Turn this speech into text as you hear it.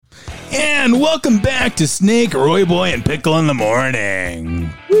And welcome back to Snake, Roy Boy, and Pickle in the Morning.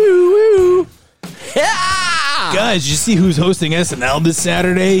 Woo woo. Yeah! Guys, you see who's hosting SNL this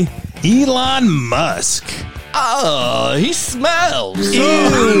Saturday? Elon Musk. Oh, he smells.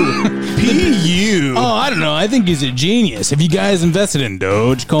 Ew. P.U. Oh, I don't know. I think he's a genius. Have you guys invested in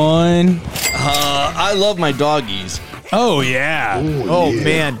Dogecoin? I love my doggies. Oh, yeah. Oh,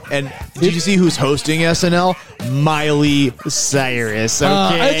 man. And did you see who's hosting SNL? Miley Cyrus.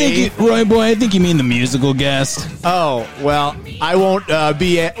 Okay. I think, Roy Boy, I think you mean the musical guest. Oh, well, I won't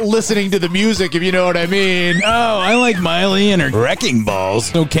be listening to the music, if you know what I mean. Oh, I like Miley and her wrecking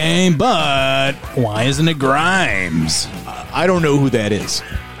balls. Okay, but why isn't it Grimes? I don't know who that is.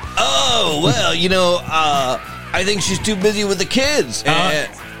 Oh, well, I think she's too busy with the kids.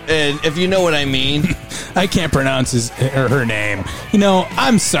 And if you know what I mean. I can't pronounce her name.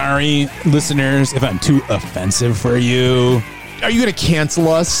 I'm sorry, listeners, if I'm too offensive for you. Are you going to cancel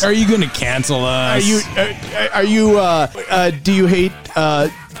us? Are you going to cancel us? Do you hate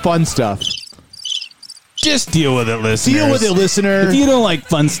fun stuff? Just deal with it, listeners. Deal with it, listener. If you don't like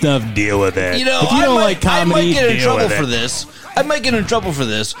fun stuff, deal with it. If you don't like comedy, I might get in deal trouble with for it. this. I might get in trouble for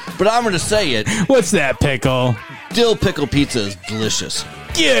this, but I'm going to say it. What's that, Pickle? Dill pickle pizza is delicious.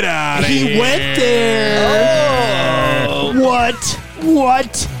 Get out of here. He went there. Oh.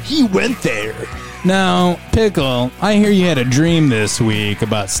 What? He went there. Now, Pickle, I hear you had a dream this week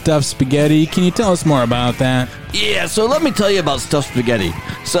about stuffed spaghetti. Can you tell us more about that? Yeah, so let me tell you about stuffed spaghetti.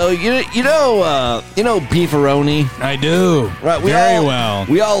 So, you know beefaroni? I do. Right, Very well.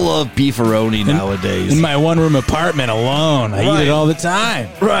 We all love beefaroni nowadays. In my one-room apartment alone, I eat it all the time.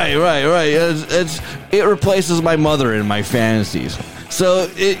 Right. It replaces my mother in my fantasies. So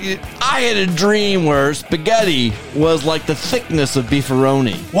I had a dream where spaghetti was like the thickness of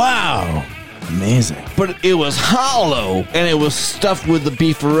beefaroni. Wow. Amazing. But it was hollow, and it was stuffed with the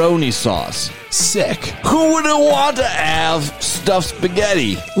beefaroni sauce. Sick. Who wouldn't want to have stuffed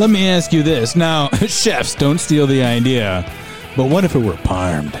spaghetti? Let me ask you this. Now, chefs, don't steal the idea, but what if it were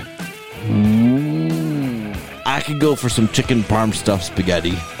parmed? I could go for some chicken parm stuffed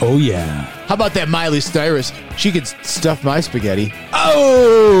spaghetti. Oh, yeah. How about that Miley Cyrus? She could stuff my spaghetti.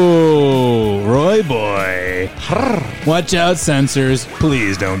 Oh, Roy Boy. Watch out, censors.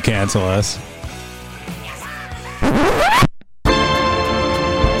 Please don't cancel us.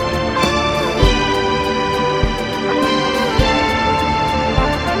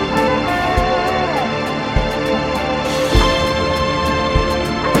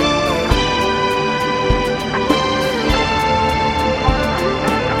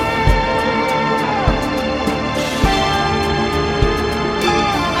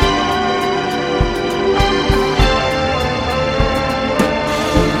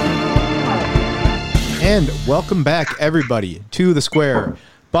 And welcome back, everybody, to The Square,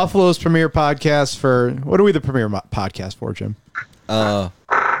 Buffalo's premier podcast for... What are we the premier podcast for, Jim?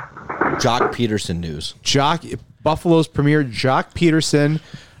 Jock Peterson news. Buffalo's premier Jock Peterson,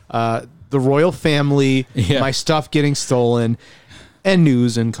 the royal family, my stuff getting stolen, and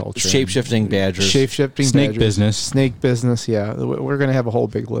news and culture. Shape-shifting badgers. Snake business. Snake business, yeah. We're going to have a whole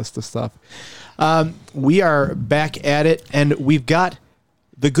big list of stuff. We are back at it, and we've got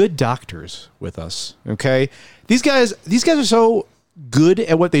the good doctors with us, okay? These guys are so good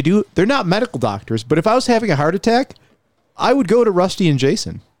at what they do. They're not medical doctors, but if I was having a heart attack, I would go to Rusty and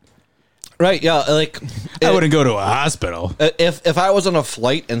Jason. Right, yeah, I wouldn't go to a hospital. If I was on a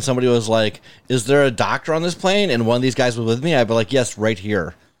flight and somebody was like, is there a doctor on this plane? And one of these guys was with me, I'd be like, yes, right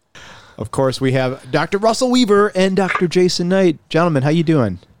here. Of course, we have Dr. Russell Weaver and Dr. Jason Knight. Gentlemen, how you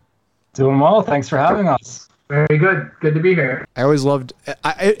doing? Doing well. Thanks for having us. Very good. Good to be here. I always loved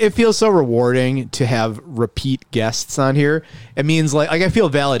it feels so rewarding to have repeat guests on here. It means like I feel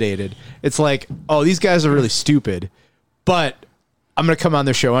validated. It's like, oh, these guys are really stupid, but I'm going to come on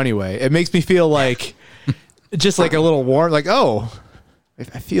their show anyway. It makes me feel like just like a little warm, like, oh,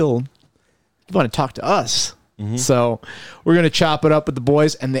 I feel you want to talk to us. Mm-hmm. So we're going to chop it up with the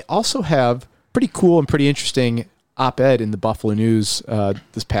boys. And they also have pretty cool and pretty interesting op-ed in the Buffalo News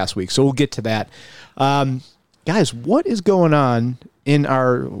this past week. So we'll get to that. Guys, what is going on in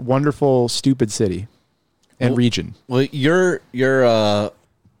our wonderful, stupid city and region? Well, you're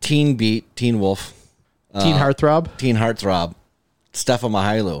Teen Beat, Teen Wolf. Teen Heartthrob? Teen Heartthrob. Stefan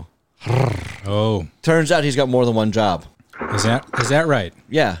Mihailu. Oh. Turns out he's got more than one job. Is that right?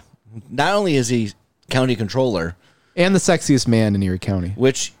 Yeah. Not only is he county controller. And the sexiest man in Erie County.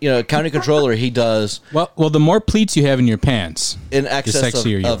 Which, county controller, he does. Well, the more pleats you have in your pants, in excess the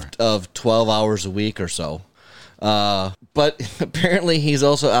sexier you are. of 12 hours a week or so. But apparently he's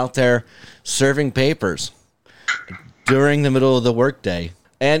also out there serving papers during the middle of the workday.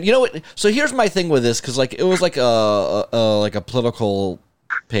 And you know what? So here's my thing with this, because like it was like a political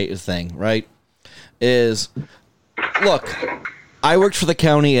thing, right? Is look, I worked for the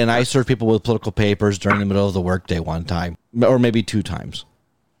county and I served people with political papers during the middle of the workday one time, or maybe 2 times.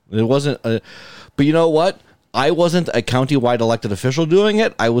 It wasn't, but you know what? I wasn't a county-wide elected official doing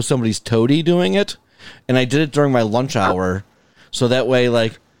it. I was somebody's toady doing it, and I did it during my lunch hour, so that way,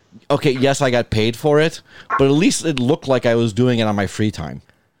 like, okay, yes, I got paid for it, but at least it looked like I was doing it on my free time.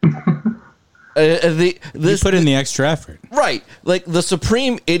 You put in the extra effort. Right. Like the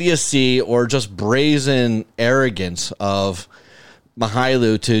supreme idiocy or just brazen arrogance of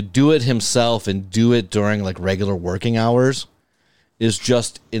Mihailu to do it himself and do it during like regular working hours is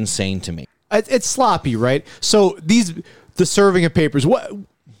just insane to me. It's sloppy, right? So the serving of papers, what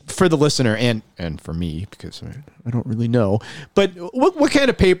for the listener and for me, because I don't really know, but what kind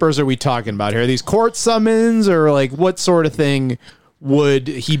of papers are we talking about here? Are these court summons or like what sort of thing would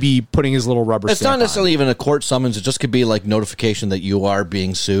he be putting his little rubber stamp on? It's not necessarily even a court summons. It just could be like notification that you are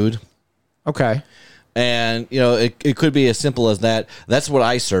being sued. Okay. And, you know, it could be as simple as that. That's what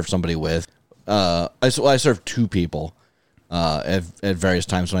I served somebody with. I served 2 people at various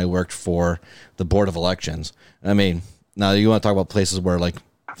times when I worked for the Board of Elections. I mean, now you want to talk about places where, like,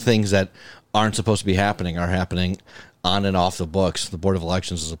 things that aren't supposed to be happening are happening on and off the books. The Board of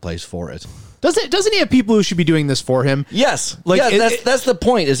Elections is a place for it. Doesn't he have people who should be doing this for him? Yes. That's the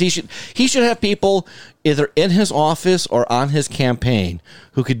point, is he should have people either in his office or on his campaign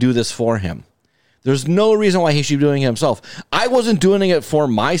who could do this for him. There's no reason why he should be doing it himself. I wasn't doing it for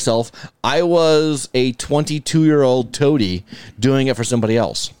myself. I was a 22-year-old toady doing it for somebody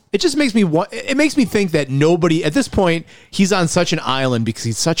else. It just makes me think that nobody at this point, he's on such an island because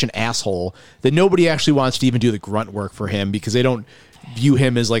he's such an asshole that nobody actually wants to even do the grunt work for him because they don't view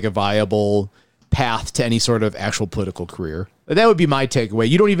him as like a viable path to any sort of actual political career. That would be my takeaway.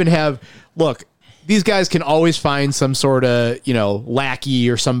 You don't even have, look, these guys can always find some sort of, you know, lackey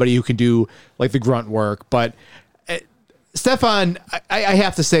or somebody who can do like the grunt work. But Stefan, I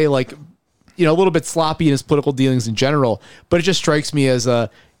have to say, like, you know, a little bit sloppy in his political dealings in general, but it just strikes me as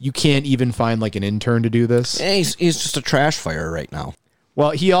you can't even find like an intern to do this. Yeah, he's just a trash fire right now.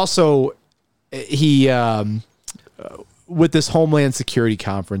 Well, he also, with this Homeland Security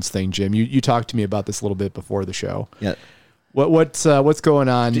Conference thing, Jim, you talked to me about this a little bit before the show. Yeah. What's going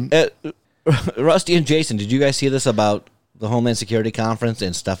on? Rusty and Jason, did you guys see this about the Homeland Security Conference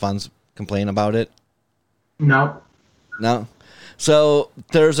and Stefan's complaint about it? No. No? So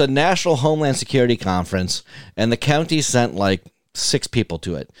there's a National Homeland Security Conference, and the county sent like 6 people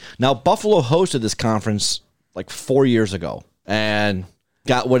to it. Now, Buffalo hosted this conference like 4 years ago and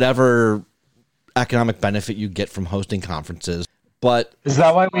got whatever economic benefit you get from hosting conferences. But is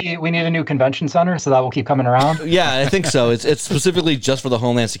that why we need a new convention center so that will keep coming around? Yeah, I think so. It's specifically just for the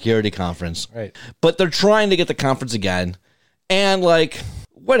Homeland Security Conference. Right. But they're trying to get the conference again. And like,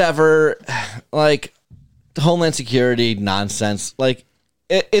 whatever, like Homeland Security nonsense, like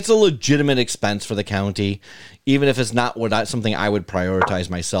it's a legitimate expense for the county, even if it's not something I would prioritize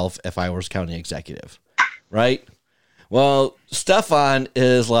myself if I was county executive. Right? Well, Stefan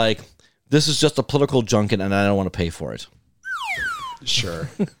is like, this is just a political junket and I don't want to pay for it. Sure.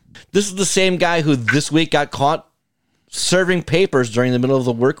 This is the same guy who this week got caught serving papers during the middle of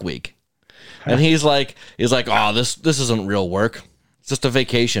the work week. And he's like, oh, this isn't real work. It's just a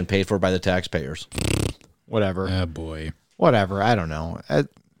vacation paid for by the taxpayers. Whatever. Oh, boy. Whatever. I don't know.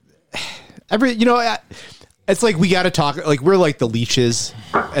 It's like we got to talk. Like we're like the leeches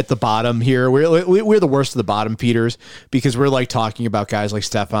at the bottom here. We're the worst of the bottom feeders because we're like talking about guys like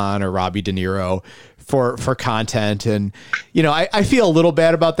Stefan or Robbie De Niro for content, and you know I feel a little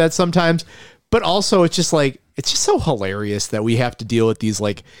bad about that sometimes, but also it's just so hilarious that we have to deal with these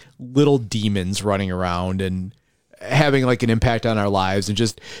like little demons running around and having like an impact on our lives, and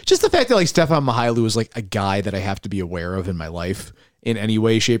just the fact that like Stefan Mihailu is like a guy that I have to be aware of in my life in any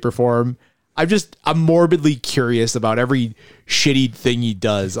way, shape, or form. I'm morbidly curious about every shitty thing he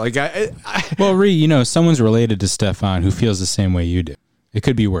does. Like, well, Ree, you know, someone's related to Stefan who feels the same way you do. It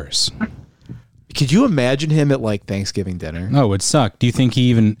could be worse. Could you imagine him at like Thanksgiving dinner? No, it would suck. Do you think he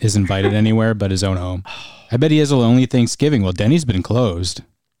even is invited anywhere but his own home? I bet he has a lonely Thanksgiving. Well, Denny's been closed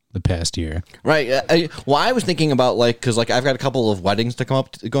the past year. Right. I was thinking about because I've got a couple of weddings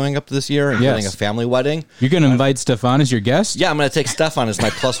going up this year, including a family wedding. You're going to invite Stefan as your guest? Yeah, I'm going to take Stefan as my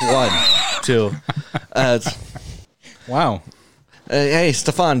 +1 too. Wow. Hey,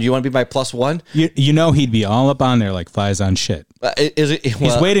 Stefan, do you want to be my +1? You know he'd be all up on there like flies on shit.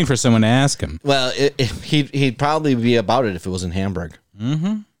 He's waiting for someone to ask him. Well, he'd probably be about it if it was in Hamburg.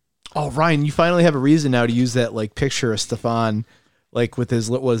 Mm-hmm. Oh, Ryan, you finally have a reason now to use that like picture of Stefan like with his,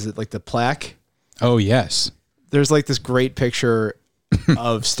 what was it, like the plaque? Oh, yes. There's like this great picture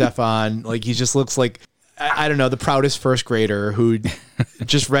of Stefan. Like he just looks like, I don't know, the proudest first grader who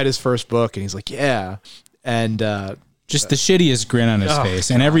just read his first book, and he's like, yeah. And just the shittiest grin on his face.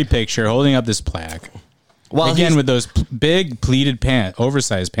 And every picture holding up this plaque. Well, Again, with those big pleated pants,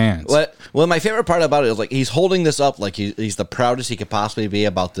 oversized pants. Well, my favorite part about it is like he's holding this up like he's the proudest he could possibly be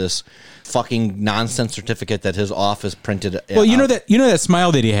about this fucking nonsense certificate that his office printed. Well, you know that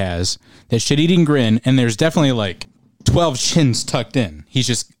smile that he has, that shit-eating grin, and there's definitely like 12 chins tucked in. It's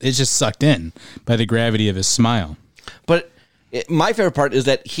just sucked in by the gravity of his smile. But my favorite part is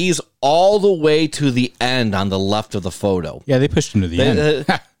that he's all the way to the end on the left of the photo. Yeah, they pushed him to the end.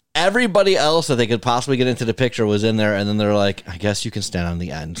 Everybody else that they could possibly get into the picture was in there, and then they're like, I guess you can stand on the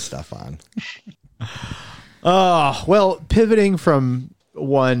end, Stefan. Well, pivoting from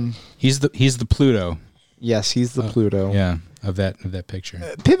one. He's the Pluto. Yes, he's the Pluto. Yeah, of that picture.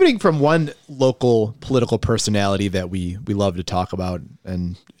 Pivoting from one local political personality that we love to talk about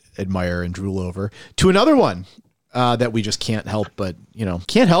and admire and drool over to another one that we just can't help but,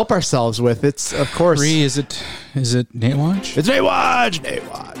 can't help ourselves with. It's, of course. Is it Nate Watch? It's Nate Watch. Nate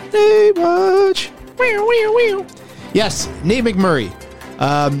Watch. Nate Watch. Yes, Nate McMurray.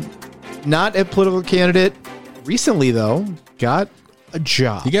 Not a political candidate. Recently, though, got a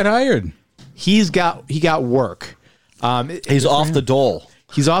job. He got hired. He got work. He's off the dole.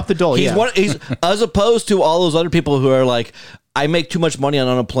 He's off the dole. He's as opposed to all those other people who are like, I make too much money on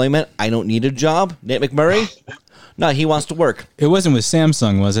unemployment. I don't need a job. Nate McMurray. No, he wants to work. It wasn't with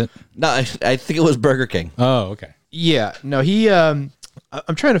Samsung, was it? No, I think it was Burger King. Oh, okay. Yeah. No, he.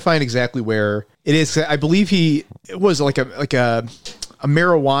 I'm trying to find exactly where it is. I believe it was like a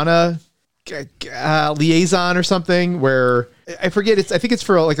marijuana liaison or something. Where I forget. I think it's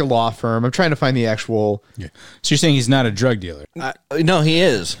for like a law firm. I'm trying to find the actual. Yeah. So you're saying he's not a drug dealer? No, he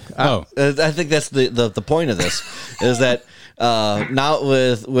is. Oh, I think that's the point of this is that. Now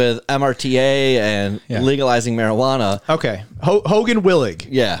with MRTA and legalizing marijuana. Okay. Hogan Willig.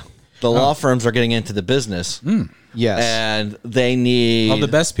 Yeah. The law firms are getting into the business. Yes. And they need all the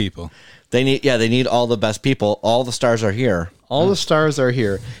best people. They need all the best people. All the stars are here. All the stars are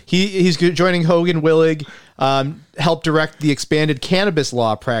here. He's joining Hogan Willig, help direct the expanded cannabis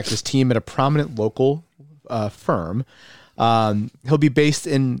law practice team at a prominent local firm. He'll be based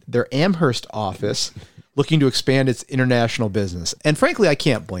in their Amherst office, looking to expand its international business. And frankly, I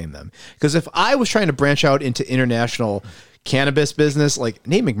can't blame them. Because if I was trying to branch out into international cannabis business, like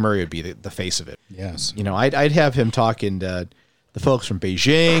Nate McMurray would be the face of it. Yes. I'd have him talking to the folks from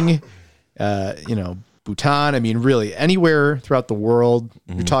Beijing, Bhutan. I mean, really, anywhere throughout the world,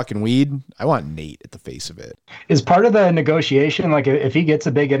 you're talking weed, I want Nate at the face of it. Is part of the negotiation, like if he gets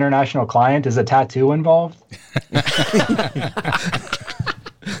a big international client, is a tattoo involved?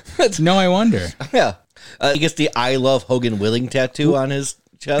 No, I wonder. Yeah. He gets the I Love Hogan Willing tattoo on his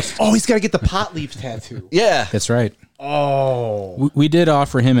chest. Oh, he's got to get the pot leaf tattoo. Yeah. That's right. Oh. We did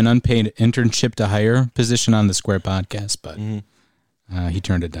offer him an unpaid internship to hire position on the Square podcast, but he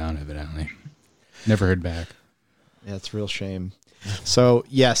turned it down, evidently. Never heard back. Yeah, it's a real shame. So,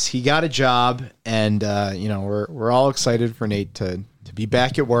 yes, he got a job, and, we're all excited for Nate to be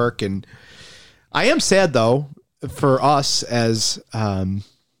back at work. And I am sad, though, for us as,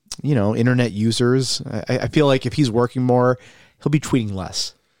 internet users. I feel like if he's working more, he'll be tweeting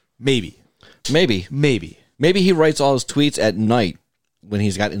less. Maybe. Maybe he writes all his tweets at night when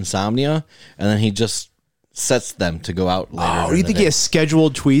he's got insomnia, and then he just sets them to go out later. Oh, you think he has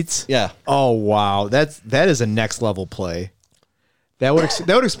scheduled tweets? Yeah. Oh, wow. That is a next level play. That would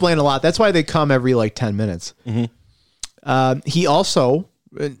explain a lot. That's why they come every 10 minutes. He also,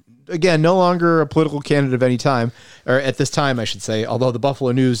 again, no longer a political candidate of any time, or at this time, I should say, although the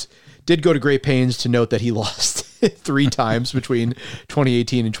Buffalo News did go to great pains to note that he lost 3 times between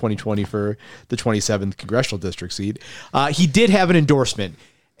 2018 and 2020 for the 27th congressional district seat. He did have an endorsement,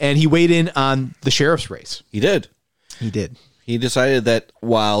 and he weighed in on the sheriff's race. He did. He decided that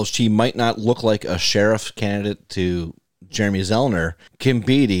while she might not look like a sheriff candidate to Jeremy Zellner, Kim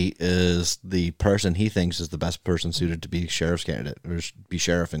Beatty is the person he thinks is the best person suited to be sheriff's candidate or be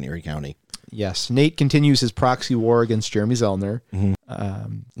sheriff in Erie County. Yes, Nate continues his proxy war against Jeremy Zellner.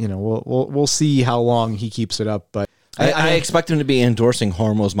 We'll see how long he keeps it up, but I expect him to be endorsing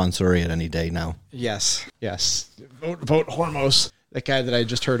Hormoz Mansouri at any day now. Yes. Vote Hormoz, that guy that I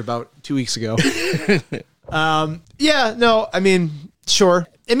just heard about 2 weeks ago. Sure.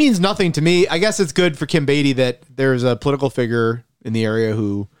 It means nothing to me. I guess it's good for Kim Beatty that there's a political figure in the area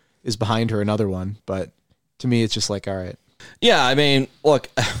who is behind her, another one. But to me, it's just all right. Yeah, I mean, look,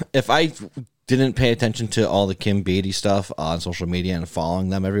 if I didn't pay attention to all the Kim Beatty stuff on social media and following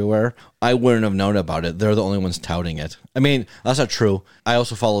them everywhere, I wouldn't have known about it. They're the only ones touting it. I mean, that's not true. I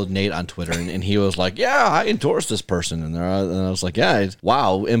also followed Nate on Twitter, and he was like, yeah, I endorse this person. And I was like, yeah,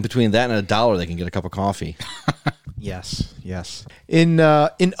 wow. In between that and $1, they can get a cup of coffee. Yes. In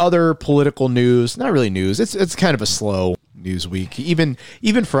other political news, not really news. It's kind of a slow news week. Even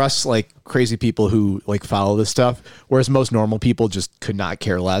for us, like crazy people who like follow this stuff, whereas most normal people just could not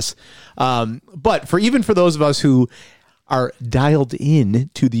care less. But for those of us who are dialed in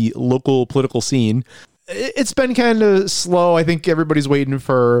to the local political scene, it's been kind of slow. I think everybody's waiting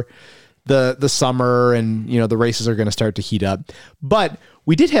for the summer, and the races are going to start to heat up. But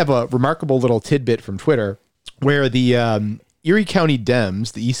we did have a remarkable little tidbit from Twitter where the Erie County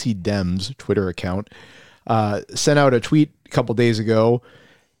Dems, the EC Dems Twitter account, sent out a tweet a couple days ago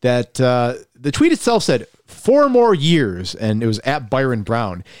that the tweet itself said 4 more years, and it was at Byron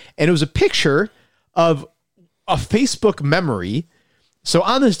Brown, and it was a picture of a Facebook memory. So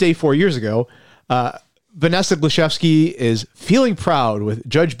on this day 4 years ago, Vanessa Gluszewski is feeling proud with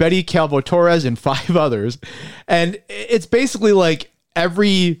Judge Betty Calvo Torres and 5 others, and it's basically like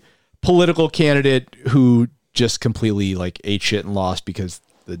every political candidate who just completely like ate shit and lost because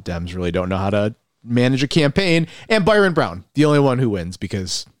the Dems really don't know how to manage a campaign, and Byron Brown, the only one who wins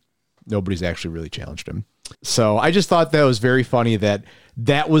because nobody's actually really challenged him. So I just thought that was very funny that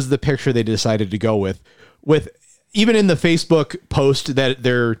was the picture they decided to go with even in the Facebook post that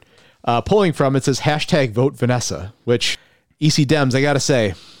they're pulling from, it says #vote Vanessa, which EC Dems, I got to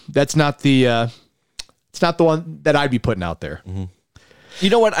say, that's not the one that I'd be putting out there. Mm-hmm. You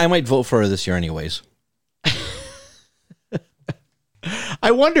know what? I might vote for her this year anyways. I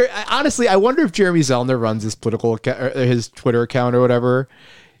wonder if Jeremy Zellner runs his his Twitter account or whatever.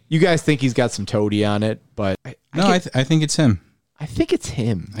 You guys think he's got some toady on it, but I think it's him. I think it's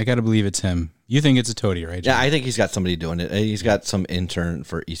him. I got to believe it's him. You think it's a toady, right, Jim? Yeah, I think he's got somebody doing it. He's got some intern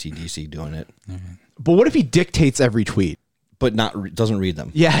for ECDC doing it. Mm-hmm. But what if he dictates every tweet? But doesn't read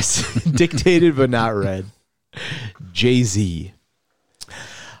them. Yes, dictated but not read. Jay-Z.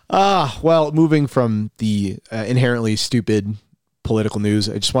 Well, moving from the inherently stupid political news,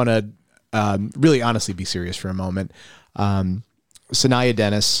 I just want to really honestly be serious for a moment. Sanaya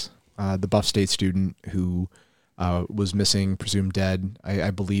Dennis, the Buff State student who was missing, presumed dead.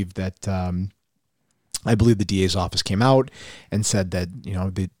 I believe that the DA's office came out and said that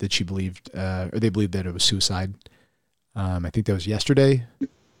that she believed or they believed that it was suicide. I think that was yesterday.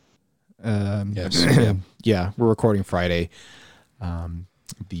 Yes. Yeah, we're recording Friday,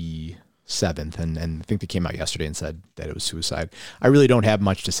 the 7th, and I think they came out yesterday and said that it was suicide. I really don't have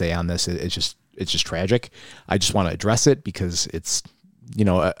much to say on this. It's just tragic. I just want to address it because it's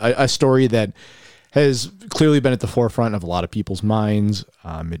a story that has clearly been at the forefront of a lot of people's minds.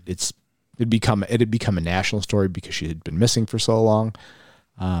 It had become a national story because she had been missing for so long.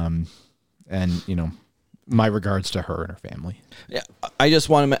 And my regards to her and her family. Yeah, I just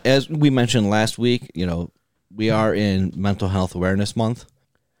want to, as we mentioned last week, we are in Mental Health Awareness Month.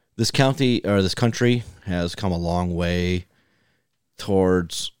 This country has come a long way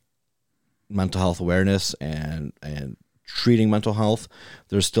towards mental health awareness and treating mental health.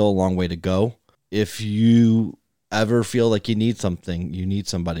 There's still a long way to go. If you ever feel like you need something, you need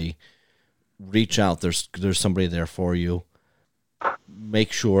somebody, reach out. There's somebody there for you.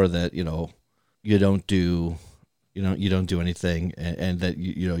 Make sure that you don't do anything, and that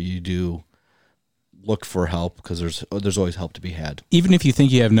you do look for help, because there's always help to be had. Even if you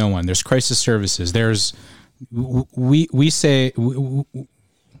think you have no one, there's crisis services. We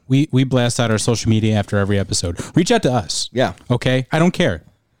blast out our social media after every episode. Reach out to us. Yeah. Okay. I don't care.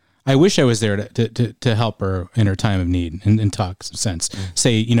 I wish I was there to help her in her time of need and talk some sense.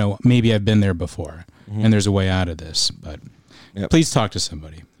 Say, maybe I've been there before and there's a way out of this, but please talk to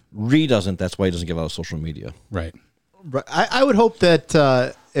somebody. Ree doesn't. That's why he doesn't give out social media. Right. I would hope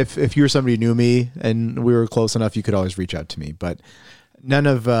that if you were somebody who knew me and we were close enough, you could always reach out to me. But none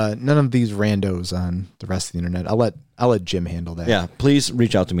of these randos on the rest of the internet. I'll let Jim handle that. Yeah, please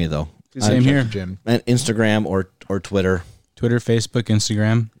reach out to me though. Same here, Jim. And Instagram or Twitter. Twitter, Facebook,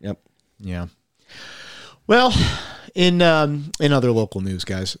 Instagram. Yep. Yeah. Well, in other local news,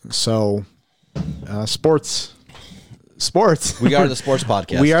 guys. So, sports. We are the sports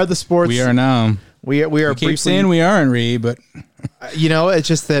podcast. We are the sports. We are now. We are. We keep briefly, saying we aren't, Ree, but it's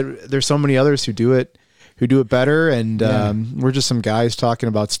just that there's so many others who do it better, and we're just some guys talking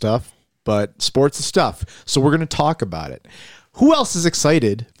about stuff. But sports is stuff, so we're going to talk about it. Who else is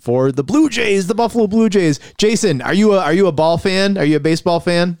excited for the Blue Jays, the Buffalo Blue Jays? Jason, are you a ball fan? Are you a baseball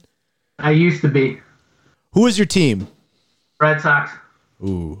fan? I used to be. Who is your team? Red Sox.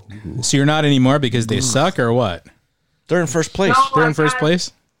 Ooh. So you're not anymore because they suck or what? They're in first place. No. They're in first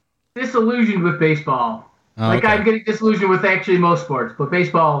place? Disillusioned with baseball. Okay. I'm getting disillusioned with actually most sports, but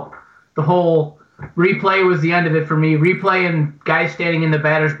baseball, the whole replay was the end of it for me. Replay and guys standing in the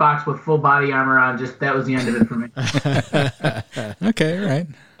batter's box with full body armor on, that was the end of it for me. Okay, all right.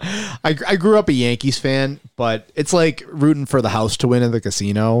 I grew up a Yankees fan, but it's like rooting for the house to win at the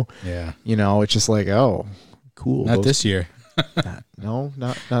casino. Yeah. It's just like, oh, cool. Not this year. No,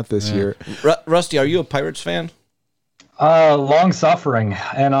 not this year. Rusty, are you a Pirates fan? Long suffering,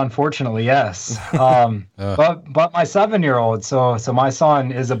 and unfortunately, yes. But my 7-year-old, so my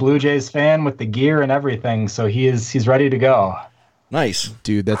son is a Blue Jays fan with the gear and everything, so he's ready to go. Nice.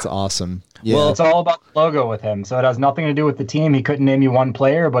 Dude, that's awesome. Yeah. Well, It's all about the logo with him, so it has nothing to do with the team. He couldn't name you one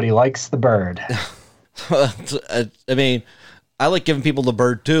player, but he likes the bird. I mean, I like giving people the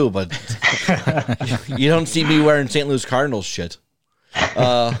bird too, but you don't see me wearing St. Louis Cardinals shit.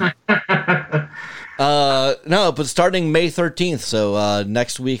 No, but starting May 13th, so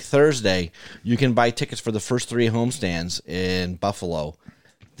next week, Thursday, you can buy tickets for the first 3 homestands in Buffalo.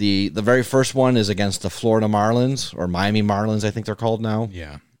 The very first one is against the Florida Marlins, or Miami Marlins, I think they're called now.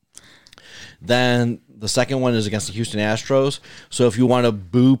 Yeah. Then the second one is against the Houston Astros. So if you want to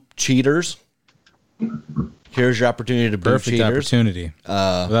boo cheaters, here's your opportunity to boo Perfect cheaters. opportunity.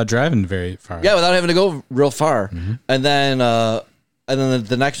 Without driving very far. Yeah, without having to go real far. And then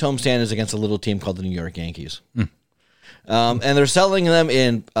the next homestand is against a little team called the New York Yankees. And they're selling them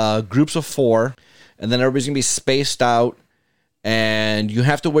in groups of 4, and then everybody's going to be spaced out, and you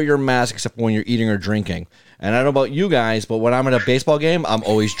have to wear your mask except when you're eating or drinking. And I don't know about you guys, but when I'm at a baseball game, I'm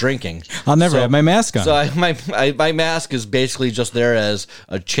always drinking. I'll never have my mask on. So my mask is basically just there as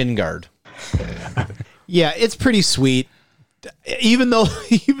a chin guard. Yeah, it's pretty sweet. Even though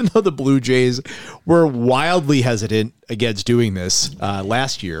the Blue Jays were wildly hesitant against doing this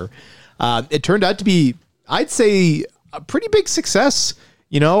last year, it turned out to be, I'd say, a pretty big success.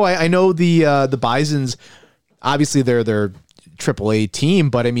 I know the Bisons, obviously they're AAA team,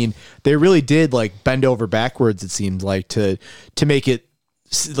 but I mean they really did like bend over backwards, it seems like, to make it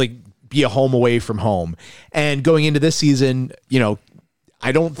like be a home away from home. And going into this season,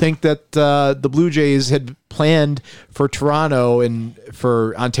 I don't think that the Blue Jays had planned for Toronto and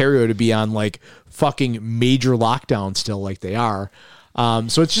for Ontario to be on like fucking major lockdown still, like they are.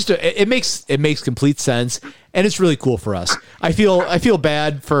 So it's just it makes complete sense, and it's really cool for us. I feel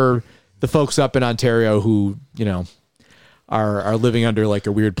bad for the folks up in Ontario who are living under like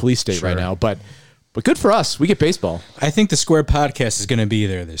a weird police state right now, but good for us. We get baseball. I think the Square Podcast is going to be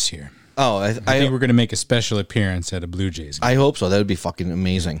there this year. Oh, I think we're going to make a special appearance at a Blue Jays game. I hope so. That would be fucking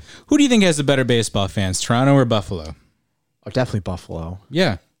amazing. Who do you think has the better baseball fans, Toronto or Buffalo? Oh, definitely Buffalo.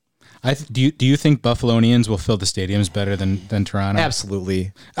 Yeah. Do you think Buffalonians will fill the stadiums better than Toronto?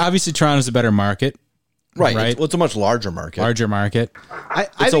 Absolutely. Obviously, Toronto's a better market. Right. It's a much larger market. Larger market.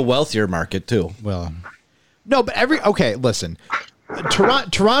 It's a wealthier market too. Well, no, but listen,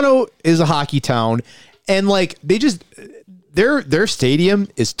 Toronto is a hockey town, and like their stadium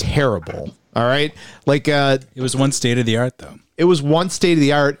is terrible. All right, like it was one state of the art though. It was one state of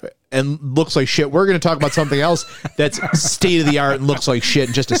the art and looks like shit. We're going to talk about something else that's state of the art and looks like shit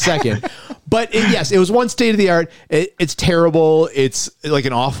in just a second. But yes, it was one state of the art. It's terrible. It's like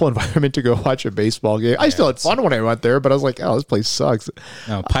an awful environment to go watch a baseball game. I still had fun when I went there, but I was like, oh, this place sucks.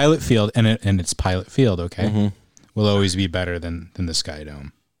 No, Pilot Field, and it's Pilot Field, okay, will always be better than the Sky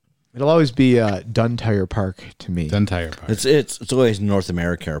Dome. It'll always be Dunn Tire Park to me. Dunn Tire Park. It's always North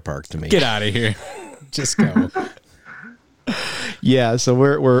America Park to me. Get out of here. Just go. Yeah, so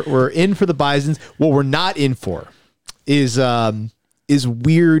we're in for the Bisons. What we're not in for is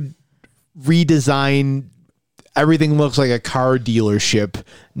weird redesign. Everything looks like a car dealership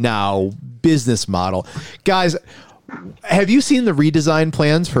now. Business model, guys. Have you seen the redesign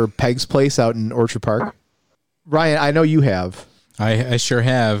plans for Peg's Place out in Orchard Park? Ryan, I know you have. I sure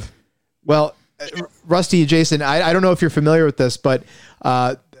have. Well, Rusty, Jason, I don't know if you're familiar with this, but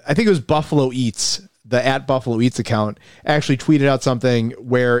I think it was Buffalo Eats. The @Buffalo Eats account actually tweeted out something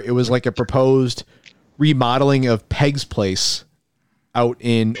where it was like a proposed remodeling of Peg's Place out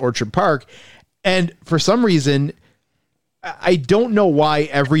in Orchard Park. And for some reason, I don't know why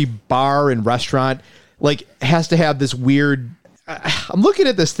every bar and restaurant like has to have this weird, I'm looking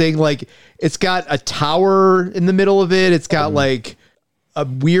at this thing like it's got a tower in the middle of it. It's got like a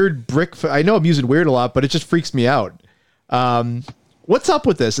weird brick. I know I'm using weird a lot, but it just freaks me out. What's up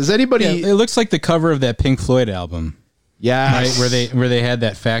with this? Is anybody? Yeah, it looks like the cover of that Pink Floyd album. Yeah, right, where they had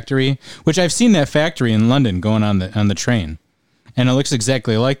that factory, which I've seen that factory in London going on the train, and it looks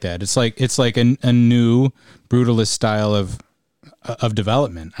exactly like that. It's like a new brutalist style of of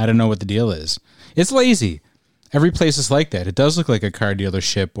development. I don't know what the deal is. It's lazy. Every place is like that. It does look like a car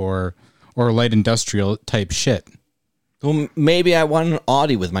dealership or light industrial type shit. Well, maybe I want an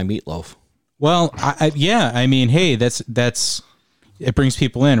Audi with my meatloaf. Well, I mean, hey, that's it brings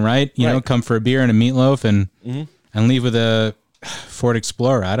people in, right? You know, come for a beer and a meatloaf and leave with a Ford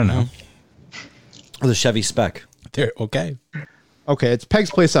Explorer. I don't know. With a Chevy Spec. There, okay. Okay, it's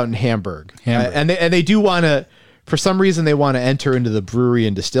Peg's Place out in Hamburg. And they do want to, for some reason, they want to enter into the brewery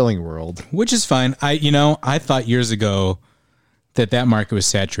and distilling world. Which is fine. I thought years ago that market was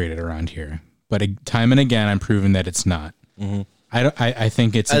saturated around here. But time and again, I'm proving that it's not. Mm-hmm. I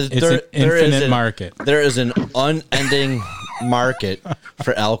think it's an infinite market. There is an unending market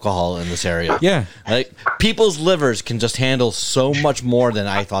for alcohol in this area. Yeah. Like, people's livers can just handle so much more than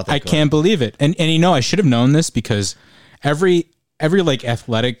I thought they could. I can't believe it. And I should have known this because every like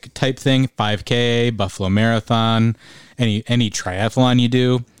athletic type thing, 5K, Buffalo Marathon, any triathlon you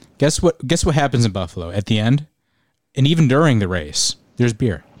do, guess what happens in Buffalo at the end? And even during the race, there's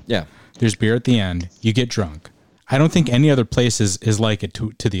beer. Yeah. There's beer at the end. You get drunk. I don't think any other place is like it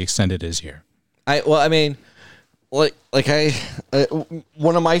to the extent it is here. One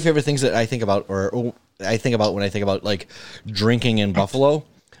of my favorite things that I think about, or I think about when I think about like drinking in Buffalo,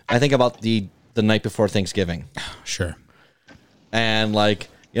 I think about the night before Thanksgiving. Sure. And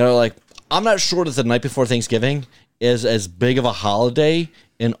I'm not sure that the night before Thanksgiving is as big of a holiday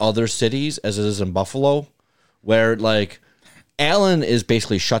in other cities as it is in Buffalo, where like Allen is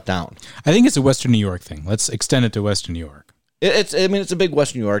basically shut down. I think it's a Western New York thing. Let's extend it to Western New York. It's a big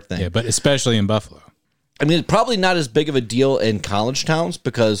Western New York thing. Yeah, but especially in Buffalo. I mean, it's probably not as big of a deal in college towns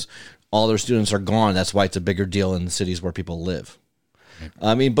because all their students are gone. That's why it's a bigger deal in the cities where people live.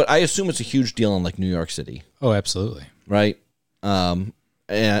 I mean, but I assume it's a huge deal in like New York City. Oh, absolutely. Right. And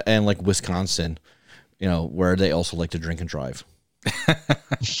like Wisconsin, where they also like to drink and drive.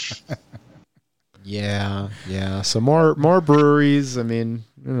 Yeah. So more breweries. I mean,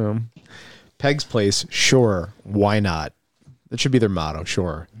 Peg's Place. Sure. Why not? That should be their motto.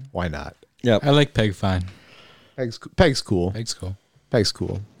 Sure. Why not? Yeah. I like Peg fine. Peg's cool. Peg's cool. Peg's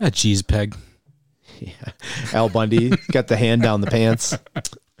cool. Geez, Peg. Yeah. Al Bundy got the hand down the pants.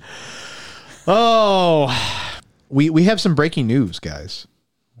 Oh, we have some breaking news, guys.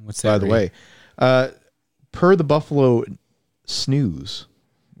 What's that? By the way, per the Buffalo Snooze,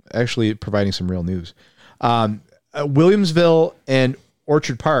 actually providing some real news. Williamsville and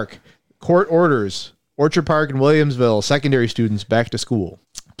Orchard Park, court orders Orchard Park and Williamsville secondary students back to school.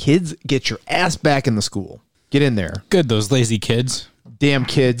 Kids, get your ass back in the school. Get in there. Good, those lazy kids. Damn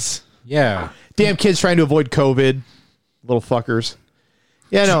kids. Yeah. Damn kids trying to avoid COVID. Little fuckers.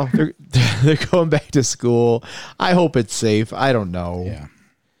 Yeah, no, they're going back to school. I hope it's safe. I don't know. Yeah.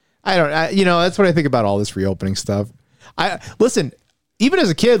 That's what I think about all this reopening stuff. Listen, even as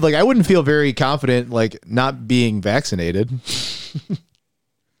a kid, like I wouldn't feel very confident like not being vaccinated.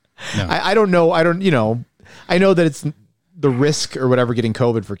 No. I don't know. I know that it's the risk or whatever getting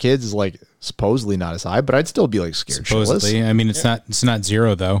COVID for kids is like supposedly not as high, but I'd still be like scared. Supposedly. Shitless. I mean, it's not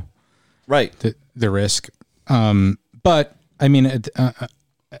zero though. Right. The risk. But I mean,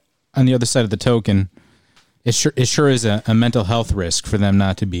 on the other side of the token, it sure is a mental health risk for them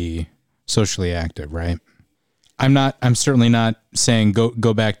not to be socially active, right? I'm certainly not saying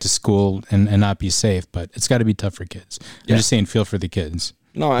go back to school and not be safe, but it's got to be tough for kids. I'm just saying feel for the kids.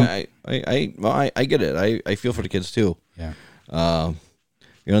 No, I get it. I feel for the kids too. Yeah.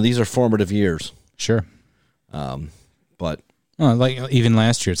 These are formative years. Sure. But like even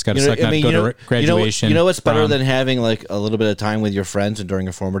last year, it's got to suck not to go to graduation. You know what's better prom. than having like a little bit of time with your friends and during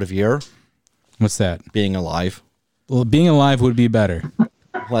a formative year? What's that? Being alive. Well, being alive would be better.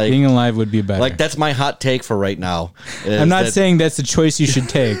 Like being alive would be better. Like that's my hot take for right now. I'm not saying that's the choice you should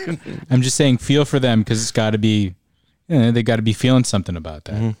take. I'm just saying feel for them because it's got to be, they got to be feeling something about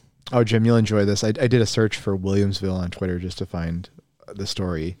that. Mm-hmm. Oh, Jim, you'll enjoy this. I did a search for Williamsville on Twitter just to find the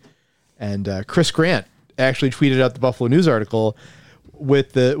story, and Chris Grant actually tweeted out the Buffalo News article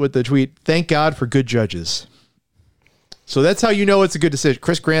with the tweet, "Thank God for good judges." So that's how you know it's a good decision.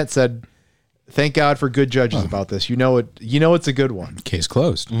 Chris Grant said, "Thank God for good judges about this." You know it's a good one. Case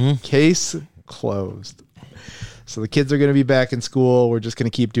closed. Mm-hmm. Case closed. So the kids are going to be back in school. We're just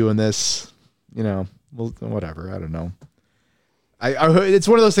going to keep doing this. Whatever. I don't know. It's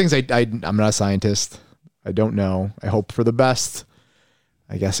one of those things. I'm not a scientist. I don't know. I hope for the best.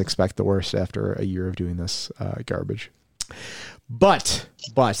 I guess expect the worst after a year of doing this garbage. But,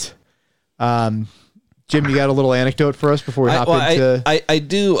 Jim, you got a little anecdote for us before we hop into? I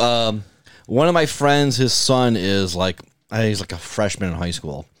do. One of my friends, his son is he's like a freshman in high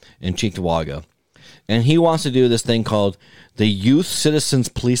school in Cheektowaga, and he wants to do this thing called the Youth Citizens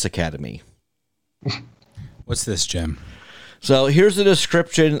Police Academy. What's this, Jim? So here's the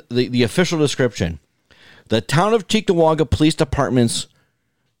description, the official description. The Town of Cheektowaga Police Department's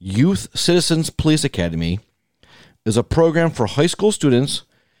Youth Citizens Police Academy is a program for high school students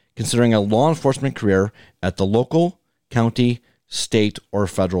considering a law enforcement career at the local, county, state, or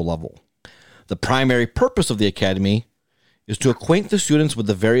federal level. The primary purpose of the academy is to acquaint the students with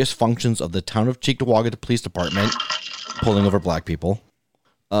the various functions of the Town of Cheektowaga Police Department, pulling over black people.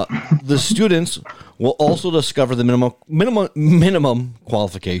 The students will also discover the minimum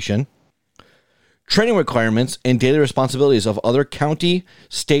qualification, training requirements, and daily responsibilities of other county,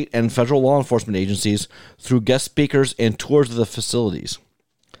 state, and federal law enforcement agencies through guest speakers and tours of the facilities.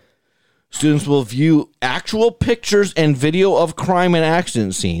 Students will view actual pictures and video of crime and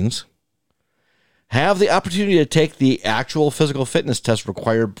accident scenes, have the opportunity to take the actual physical fitness test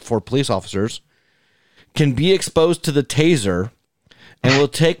required for police officers, can be exposed to the taser, and will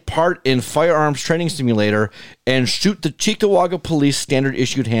take part in firearms training simulator and shoot the Cheektowaga Police standard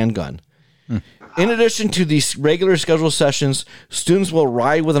issued handgun. In addition to these regular scheduled sessions, students will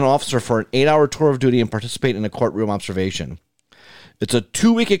ride with an officer for an 8-hour tour of duty and participate in a courtroom observation. It's a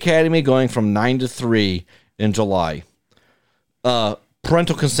 2-week academy going from 9 to 3 in July.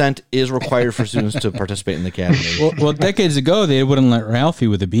 Parental consent is required for students to participate in the academy. Well, decades ago, they wouldn't let Ralphie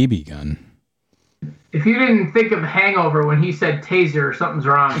with a BB gun. If you didn't think of Hangover when he said taser, something's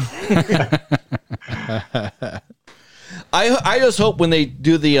wrong. I just hope when they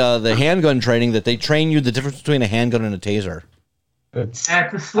do the handgun training that they train you the difference between a handgun and a taser. It's,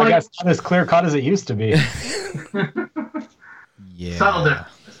 That's a I slight guess, not as clear cut as it used to be. Yeah. subtle difference.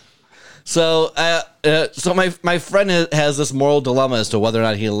 So, so my friend has this moral dilemma as to whether or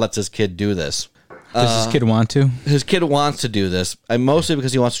not he lets his kid do this. Does this kid want to? His kid wants to do this, and mostly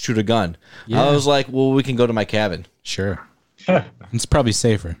because he wants to shoot a gun. Yeah. I was like, well, we can go to my cabin. Sure. It's probably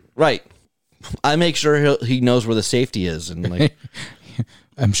safer. Right. I make sure he knows where the safety is, and like,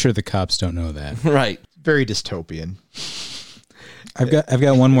 I'm sure the cops don't know that. right. Very dystopian. I've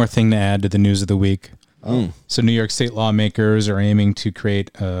got one more thing to add to the news of the week. So New York State lawmakers are aiming to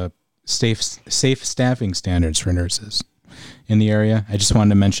create safe staffing standards for nurses in the area. I just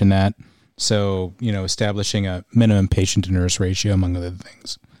wanted to mention that. So, establishing a minimum patient to nurse ratio, among other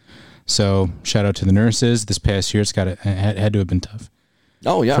things. So shout out to the nurses. This past year, had to have been tough.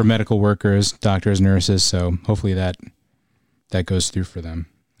 Oh yeah. For medical workers, doctors, nurses. So hopefully that goes through for them.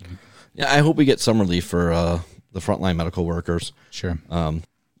 Yeah, I hope we get some relief for the frontline medical workers. Sure.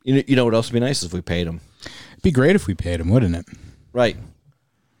 You know what else would be nice if we paid them. It'd be great if we paid them, wouldn't it? Right.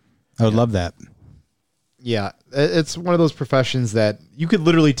 I would love that. Yeah, it's one of those professions that you could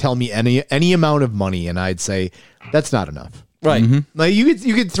literally tell me any amount of money, and I'd say that's not enough. Right. Like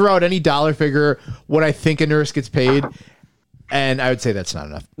you could throw out any dollar figure what I think a nurse gets paid, and I would say that's not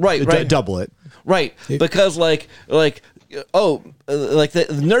enough. Right, right. Double it. Right. Because the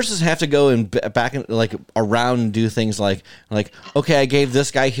nurses have to go and back and like around and do things like okay, I gave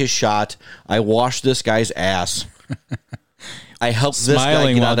this guy his shot. I washed this guy's ass. I helped this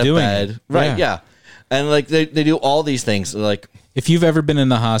guy get out of bed. It. Right. Yeah. And like they do all these things. Like if you've ever been in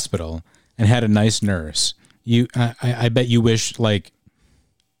the hospital and had a nice nurse, I bet you wish like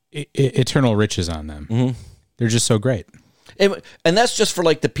eternal riches on them. Mm-hmm. They're just so great. And that's just for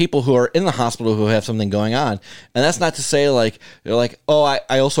like the people who are in the hospital who have something going on. And that's not to say like you're like, oh,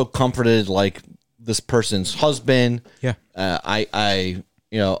 I also comforted like this person's husband. Yeah. I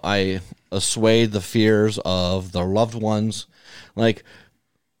assuaged the fears of their loved ones. Like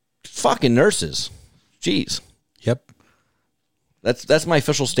fucking nurses. Jeez. Yep. That's my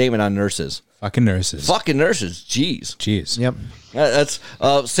official statement on nurses. Fucking nurses. Fucking nurses. Jeez. Yep. That's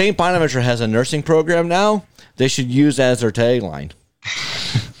St. Bonaventure has a nursing program now. They should use as their tagline.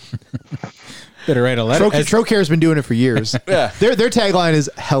 Better write a letter. Trocare has been doing it for years. Yeah. Their tagline is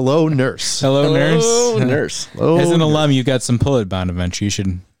 "Hello, nurse." Hello, nurse. Hello, nurse. Hello, As an alum, you got some pull at Bonaventure. You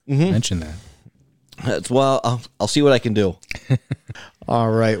should mention that. That's I'll see what I can do.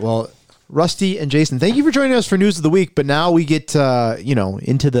 All right. Well, Rusty and Jason, thank you for joining us for News of the Week. But now we get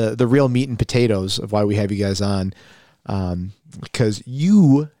into the real meat and potatoes of why we have you guys on, because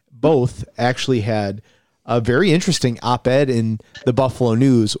you both actually had a very interesting op-ed in the Buffalo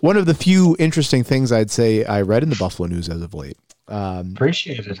News. One of the few interesting things I'd say I read in the Buffalo News as of late.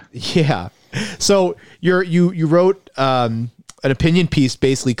 Appreciate it. Yeah. So you wrote an opinion piece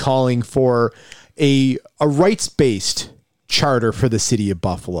basically calling for a rights-based charter for the city of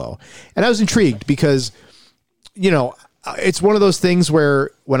Buffalo. And I was intrigued because, it's one of those things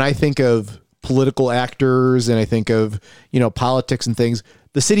where when I think of political actors and I think of, politics and things,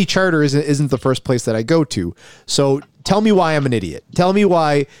 the city charter isn't the first place that I go to. So tell me why I'm an idiot. Tell me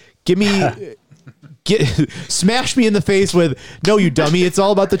why. Smash me in the face with, no, you dummy. It's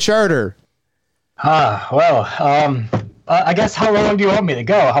all about the charter. I guess how long do you want me to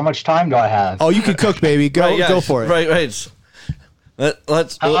go? How much time do I have? Oh, you can cook, baby. Go for it. Right.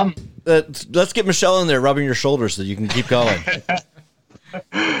 Let's get Michelle in there rubbing your shoulders so you can keep going.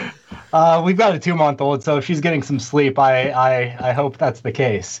 We've got a 2-month-old, so if she's getting some sleep, I hope that's the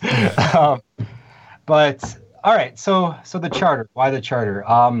case. But all right, so the charter. Why the charter?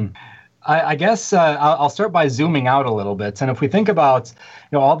 I guess I'll start by zooming out a little bit, and if we think about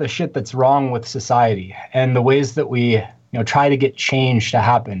all the shit that's wrong with society and the ways that we try to get change to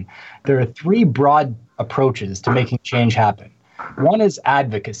happen, there are 3 broad approaches to making change happen. One is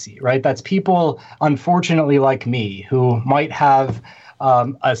advocacy, right? That's people, unfortunately, like me, who might have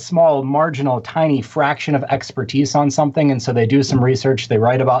a small, marginal, tiny fraction of expertise on something. And so they do some research, they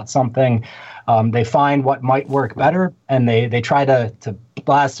write about something, they find what might work better, and they try to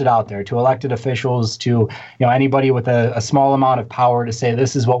blast it out there to elected officials, to anybody with a small amount of power to say,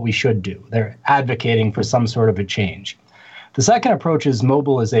 this is what we should do. They're advocating for some sort of a change. The second approach is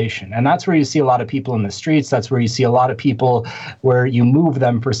mobilization, and that's where you see a lot of people in the streets. That's where you see a lot of people where you move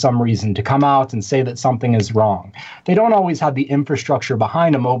them for some reason to come out and say that something is wrong. They don't always have the infrastructure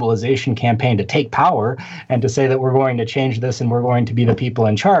behind a mobilization campaign to take power and to say that we're going to change this and we're going to be the people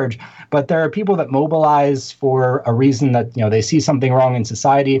in charge. But there are people that mobilize for a reason that they see something wrong in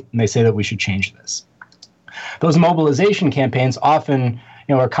society and they say that we should change this. Those mobilization campaigns often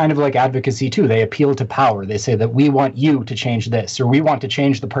are kind of like advocacy too. They appeal to power. They say that we want you to change this, or we want to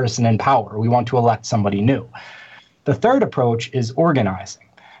change the person in power. We want to elect somebody new. The third approach is organizing.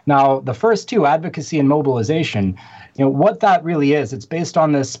 Now, the first two, advocacy and mobilization, what that really is, it's based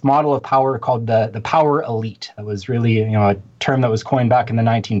on this model of power called the power elite. That was really, a term that was coined back in the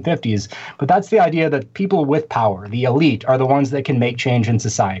 1950s. But that's the idea that people with power, the elite, are the ones that can make change in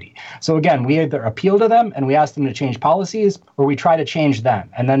society. So again, we either appeal to them and we ask them to change policies, or we try to change them.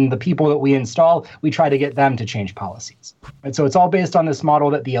 And then the people that we install, we try to get them to change policies. And so it's all based on this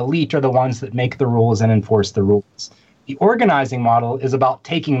model that the elite are the ones that make the rules and enforce the rules. The organizing model is about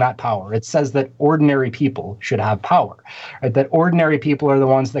taking that power. It says that ordinary people should have power, right? That ordinary people are the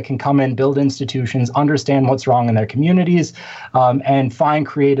ones that can come in, build institutions, understand what's wrong in their communities, and find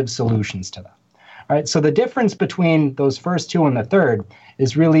creative solutions to them. All right, so the difference between those first two and the third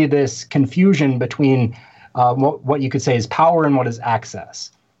is really this confusion between what you could say is power and what is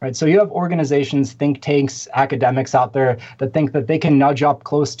access. Right, so you have organizations, think tanks, academics out there that think that they can nudge up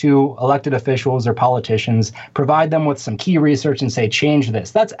close to elected officials or politicians, provide them with some key research and say, change this.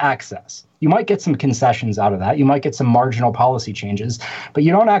 That's access. You might get some concessions out of that. You might get some marginal policy changes, but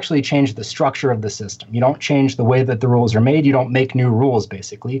you don't actually change the structure of the system. You don't change the way that the rules are made. You don't make new rules,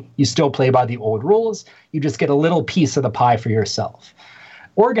 basically. You still play by the old rules. You just get a little piece of the pie for yourself.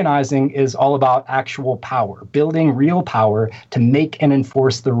 Organizing is all about actual power, building real power to make and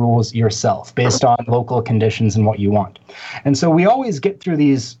enforce the rules yourself based on local conditions and what you want. And so we always get through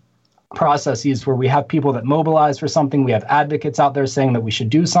these processes where we have people that mobilize for something. We have advocates out there saying that we should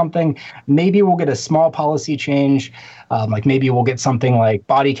do something. Maybe we'll get a small policy change, like maybe we'll get something like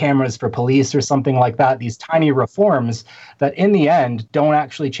body cameras for police or something like that, these tiny reforms that in the end don't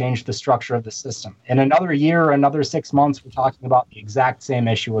actually change the structure of the system. In another year or another 6 months, we're talking about the exact same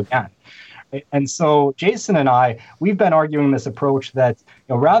issue again. And so Jason and I, we've been arguing this approach that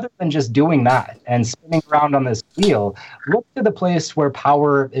rather than just doing that and spinning around on this wheel, look to the place where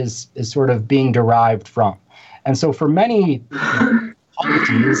power is sort of being derived from. And so for many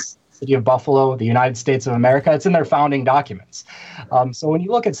polities, City of Buffalo, the United States of America, it's in their founding documents. So when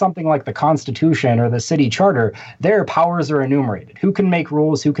you look at something like the Constitution or the city charter, their powers are enumerated. Who can make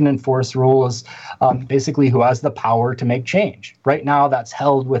rules? Who can enforce rules? Basically, who has the power to make change? Right now, that's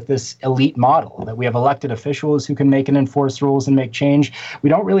held with this elite model that we have elected officials who can make and enforce rules and make change. We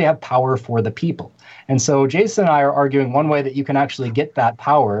don't really have power for the people. And so Jason and I are arguing one way that you can actually get that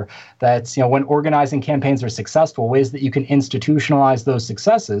power, that's, when organizing campaigns are successful, ways that you can institutionalize those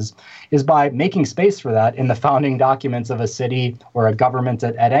successes is by making space for that in the founding documents of a city or a government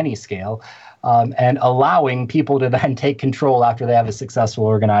at any scale, and allowing people to then take control after they have a successful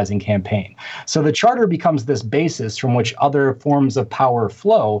organizing campaign. So the charter becomes this basis from which other forms of power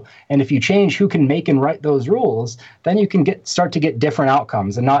flow. And if you change who can make and write those rules, then you can start to get different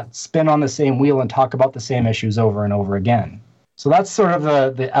outcomes and not spin on the same wheel and talk about the same issues over and over again. So that's sort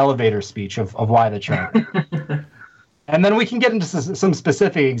of the elevator speech of why the charter. And then we can get into some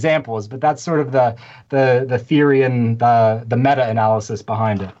specific examples, but that's sort of the theory and the meta-analysis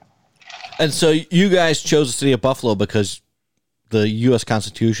behind it. And so you guys chose the city of Buffalo because the U.S.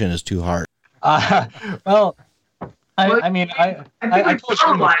 Constitution is too hard. Well, I mean, I told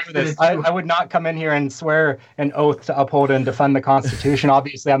you this. I would not come in here and swear an oath to uphold and defend the Constitution.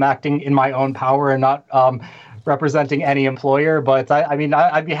 Obviously, I'm acting in my own power and not representing any employer. But I mean,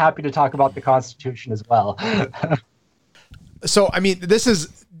 I'd be happy to talk about the Constitution as well. So, I mean, this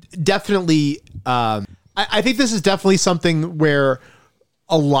is definitely, I think this is definitely something where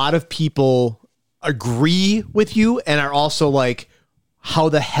a lot of people agree with you and are also like, how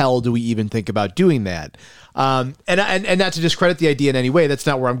the hell do we even think about doing that? And not to discredit the idea in any way. That's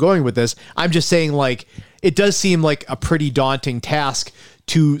not where I'm going with this. I'm just saying, like, it does seem like a pretty daunting task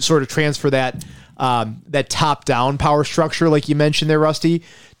to sort of transfer that top-down power structure, like you mentioned there, Rusty,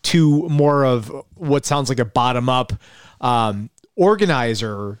 to more of what sounds like a bottom-up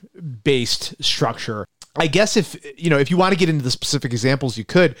organizer-based structure. I guess if you want to get into the specific examples, you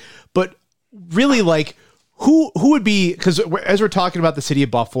could, but really, like, who would be, because as we're talking about the city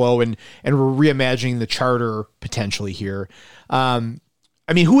of Buffalo and we're reimagining the charter potentially here, I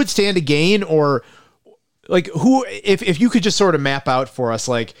mean, who would stand to gain, or like who, if you could just sort of map out for us,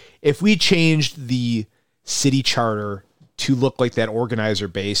 like if we changed the city charter to look like that organizer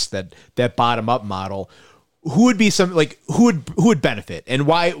base, that bottom up model, who would be who would benefit, and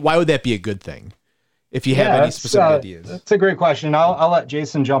why would that be a good thing? If you have any specific ideas. That's a great question. I'll let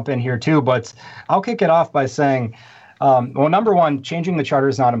Jason jump in here too, but I'll kick it off by saying, well, number one, changing the charter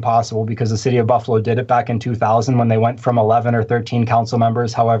is not impossible because the city of Buffalo did it back in 2000 when they went from 11 or 13 council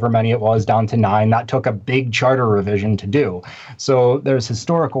members, however many it was, down to 9. That took a big charter revision to do. So there's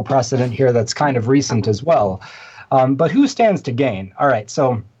historical precedent here that's kind of recent as well. But who stands to gain? All right,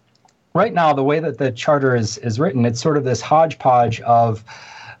 so right now, the way that the charter is written, it's sort of this hodgepodge of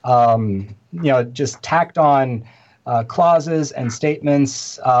just tacked on clauses and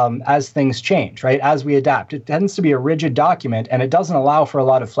statements as things change, right? As we adapt. It tends to be a rigid document, and it doesn't allow for a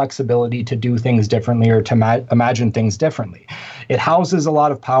lot of flexibility to do things differently or to imagine things differently. It houses a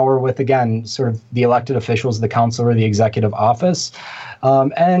lot of power with, again, sort of the elected officials, the council or the executive office,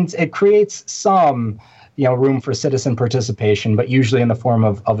 and it creates some room for citizen participation, but usually in the form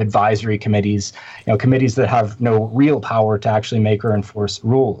of advisory committees, committees that have no real power to actually make or enforce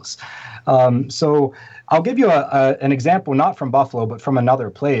rules. So I'll give you an example, not from Buffalo, but from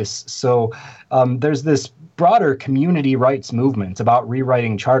another place. So there's this broader community rights movement about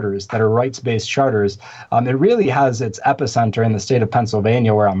rewriting charters that are rights-based charters. It really has its epicenter in the state of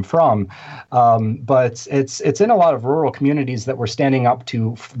Pennsylvania, where I'm from, but it's in a lot of rural communities that were standing up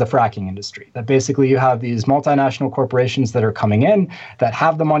to the fracking industry. That basically you have these multinational corporations that are coming in that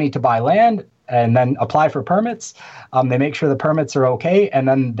have the money to buy land and then apply for permits. They make sure the permits are okay, and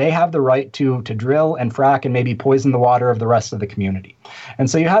then they have the right to drill and frack and maybe poison the water of the rest of the community. And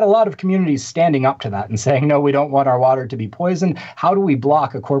so you had a lot of communities standing up to that and saying, no, we don't want our water to be poisoned. How do we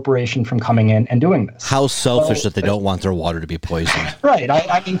block a corporation from coming in and doing this? How selfish that they don't want their water to be poisoned. Right.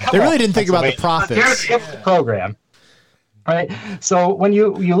 I mean, they really didn't think about the profits. Here's the program. Right. So when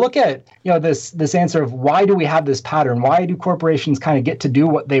you look at this answer of why do we have this pattern? Why do corporations kind of get to do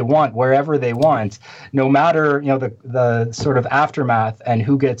what they want wherever they want, no matter the sort of aftermath and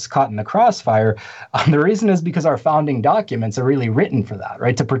who gets caught in the crossfire? The reason is because our founding documents are really written for that,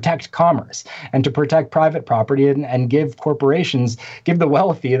 right? To protect commerce and to protect private property and give the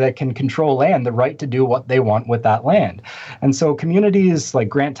wealthy that can control land the right to do what they want with that land. And so communities like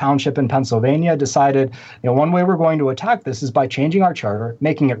Grant Township in Pennsylvania decided, one way we're going to attack this is by changing our charter,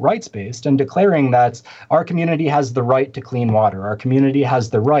 making it rights-based, and declaring that our community has the right to clean water. Our community has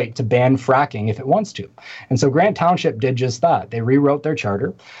the right to ban fracking if it wants to. And so Grant Township did just that. They rewrote their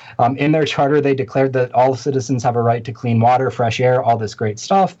charter. In their charter, they declared that all citizens have a right to clean water, fresh air, all this great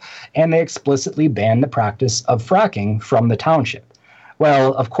stuff, and they explicitly banned the practice of fracking from the township.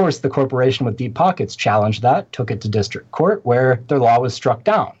 Well, of course, the corporation with deep pockets challenged that, took it to district court, where their law was struck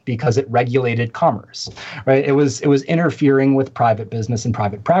down because it regulated commerce, right? It was interfering with private business and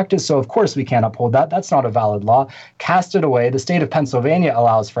private practice. So, of course, we can't uphold that. That's not a valid law. Cast it away. The state of Pennsylvania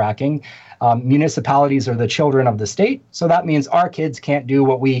allows fracking. Municipalities are the children of the state, so that means our kids can't do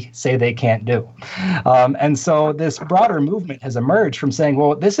what we say they can't do. And so this broader movement has emerged from saying,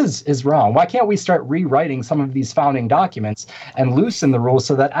 well, this is wrong. Why can't we start rewriting some of these founding documents and loosen the rules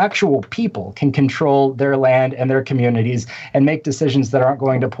so that actual people can control their land and their communities and make decisions that aren't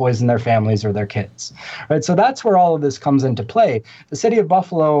going to poison their families or their kids, right? So that's where all of this comes into play. The city of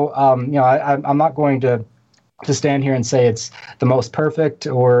Buffalo, I'm not going to to stand here and say it's the most perfect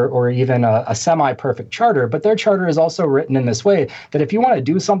or even a semi-perfect charter, but their charter is also written in this way that if you want to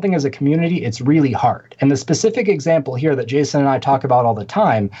do something as a community, it's really hard. And the specific example here that Jason and I talk about all the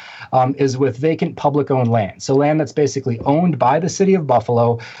time is with vacant public-owned land. So land that's basically owned by the city of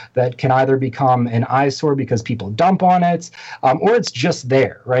Buffalo that can either become an eyesore because people dump on it, or it's just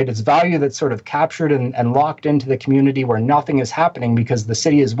there, right? It's value that's sort of captured and locked into the community where nothing is happening because the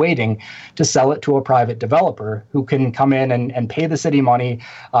city is waiting to sell it to a private developer who can come in and pay the city money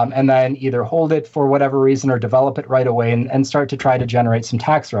and then either hold it for whatever reason or develop it right away and start to try to generate some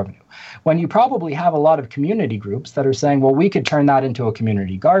tax revenue. When you probably have a lot of community groups that are saying, well, we could turn that into a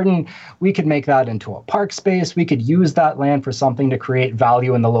community garden, we could make that into a park space, we could use that land for something to create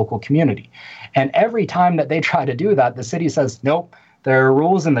value in the local community. And every time that they try to do that, the city says, nope. There are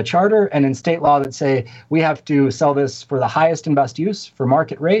rules in the charter and in state law that say we have to sell this for the highest and best use for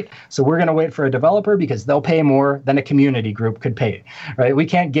market rate. So we're going to wait for a developer because they'll pay more than a community group could pay, right? We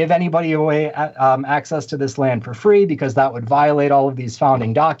can't give anybody away access to this land for free because that would violate all of these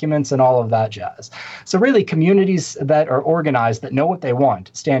founding documents and all of that jazz. So really communities that are organized, that know what they want,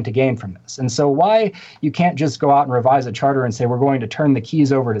 stand to gain from this. And so why you can't just go out and revise a charter and say we're going to turn the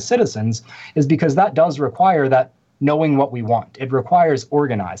keys over to citizens is because that does require that knowing what we want. It requires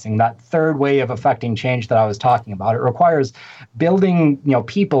organizing, that third way of affecting change that I was talking about. It requires building,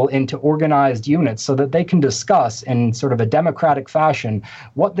 people into organized units so that they can discuss in sort of a democratic fashion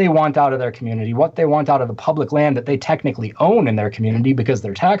what they want out of their community, what they want out of the public land that they technically own in their community because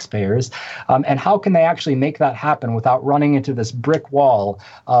they're taxpayers, and how can they actually make that happen without running into this brick wall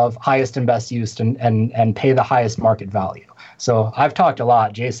of highest and best use and pay the highest market value. So I've talked a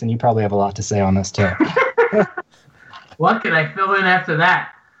lot. Jason, you probably have a lot to say on this too. What can I fill in after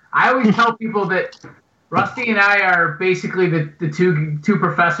that? I always tell people that Rusty and I are basically the two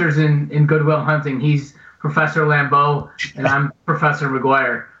professors in Good Will Hunting. He's Professor Lambeau, and I'm Professor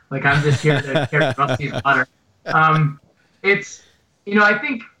McGuire. Like, I'm just here to carry Rusty's water. It's, I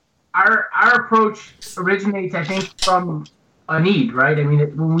think our approach originates, from a need, right? I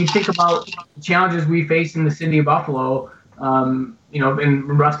mean, when we think about the challenges we face in the city of Buffalo, and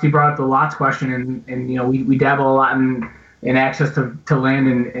Rusty brought up the lots question, and we dabble a lot in access to land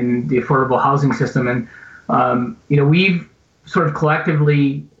and the affordable housing system, and we've sort of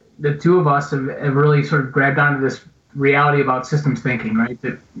collectively, the two of us have really sort of grabbed onto this reality about systems thinking, right?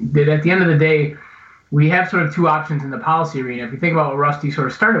 That at the end of the day, we have sort of two options in the policy arena. If you think about what Rusty sort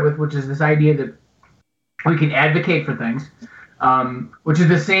of started with, which is this idea that we can advocate for things, which is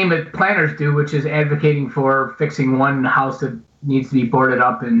the same that planners do, which is advocating for fixing one house that needs to be boarded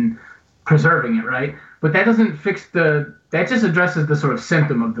up and preserving it, right? But that doesn't fix that just addresses the sort of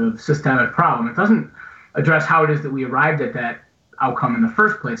symptom of the systemic problem. It doesn't address how it is that we arrived at that outcome in the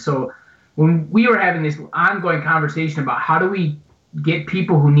first place. So when we were having this ongoing conversation about how do we get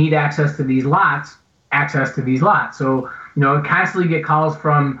people who need access to these lots, So, constantly get calls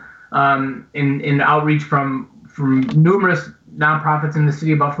from, in outreach from numerous nonprofits in the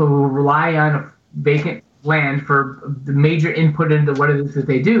city of Buffalo who rely on vacant land for the major input into what it is that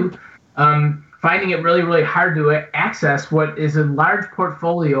they do, finding it really, really hard to access what is a large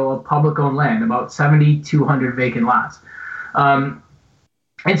portfolio of public-owned land, about 7,200 vacant lots.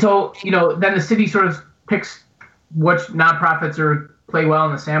 And so, then the city sort of picks which nonprofits play well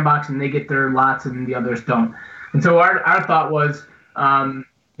in the sandbox and they get their lots and the others don't. And so our thought was,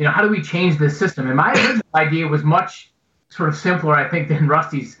 how do we change this system? And my original idea was much sort of simpler, I think, than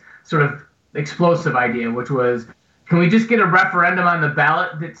Rusty's sort of explosive idea, which was, can we just get a referendum on the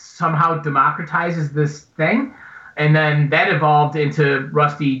ballot that somehow democratizes this thing? And then that evolved into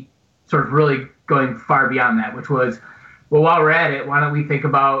Rusty sort of really going far beyond that, which was, well, while we're at it, why don't we think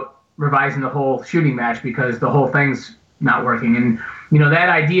about revising the whole shooting match because the whole thing's not working? And, that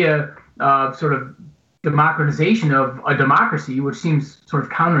idea of sort of democratization of a democracy, which seems sort of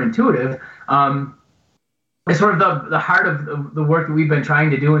counterintuitive, is sort of the heart of the work that we've been trying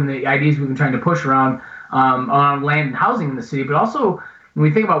to do and the ideas we've been trying to push around land and housing in the city. But also, when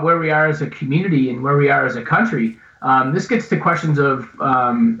we think about where we are as a community and where we are as a country, this gets to questions of,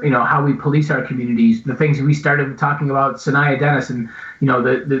 how we police our communities, the things we started talking about, Sanaya Dennis, and,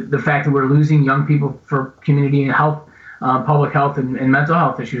 the fact that we're losing young people for community and health, public health and mental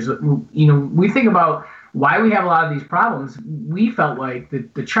health issues. We think about why we have a lot of these problems. We felt like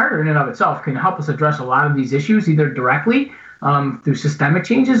the charter in and of itself can help us address a lot of these issues, either directly through systemic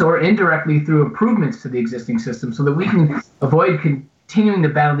changes or indirectly through improvements to the existing system so that we can avoid continuing to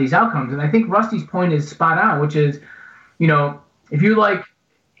battle these outcomes. And I think Rusty's point is spot on, which is, if you like,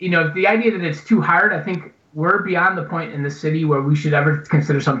 the idea that it's too hard, I think we're beyond the point in the city where we should ever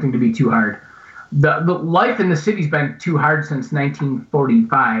consider something to be too hard. the life in the city's been too hard since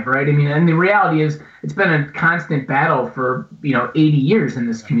 1945, right? I mean, and the reality is it's been a constant battle for 80 years in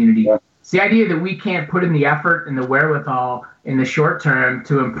this community. It's the idea that we can't put in the effort and the wherewithal in the short term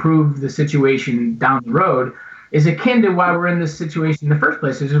to improve the situation down the road is akin to why we're in this situation in the first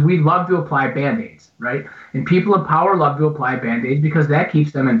place. Is we love to apply Band-Aids, right? And people in power love to apply Band-Aids because that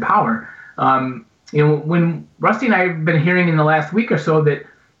keeps them in power. When Rusty and I have been hearing in the last week or so that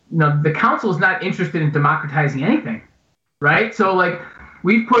the council is not interested in democratizing anything, right? So like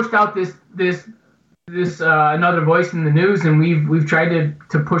we've pushed out this another voice in the news, and we've tried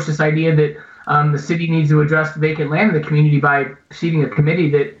to push this idea that the city needs to address vacant land in the community by seating a committee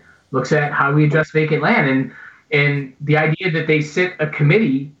that looks at how we address vacant land, and the idea that they sit a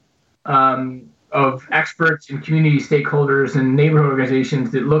committee of experts and community stakeholders and neighborhood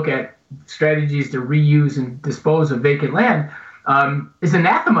organizations that look at strategies to reuse and dispose of vacant land is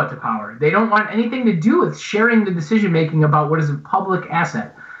anathema to power. They don't want anything to do with sharing the decision making about what is a public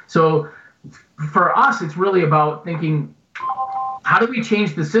asset. So for us, it's really about thinking, how do we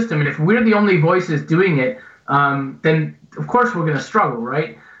change the system? And if we're the only voices doing it, then of course we're going to struggle,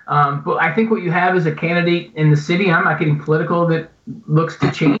 right? But I think what you have is a candidate in the city, I'm not getting political, that looks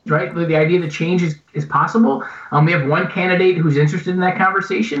to change, right? The idea that change is possible. We have one candidate who's interested in that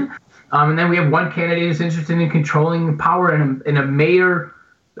conversation. And then we have one candidate who's interested in controlling power in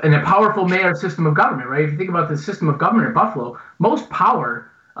a powerful mayor system of government, right? If you think about the system of government in Buffalo, most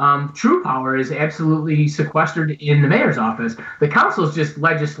power, true power, is absolutely sequestered in the mayor's office. The council is just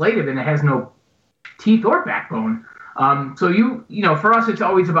legislative and it has no teeth or backbone. So for us, it's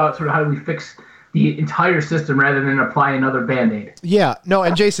always about sort of how do we fix the entire system rather than apply another Band-Aid. Yeah, no,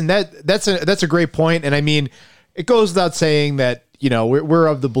 and Jason, that's a great point. And I mean, it goes without saying that, we're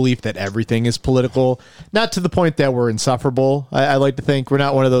of the belief that everything is political, not to the point that we're insufferable. I like to think we're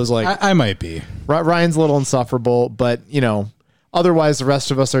not one of those, like, I might be. Ryan's a little insufferable, but otherwise the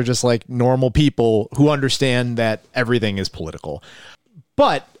rest of us are just like normal people who understand that everything is political.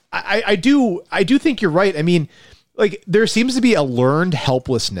 But I do think you're right. I mean, like, there seems to be a learned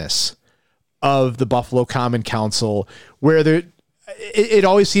helplessness of the Buffalo Common Council where it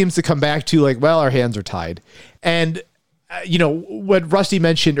always seems to come back to like, well, our hands are tied. And what Rusty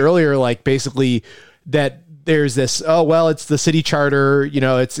mentioned earlier, like basically that there's this, oh, well, it's the city charter,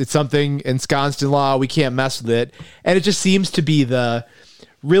 it's something ensconced in law. We can't mess with it. And it just seems to be the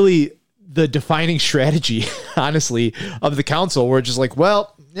defining strategy, honestly, of the council. We're just like,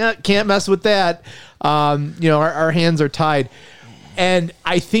 well, yeah, can't mess with that. Our hands are tied. And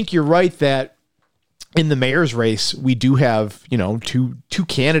I think you're right that in the mayor's race, we do have, two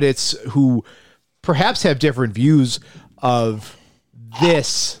candidates who perhaps have different views of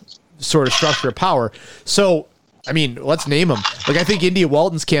this sort of structure of power. So, I mean, let's name them. Like, I think India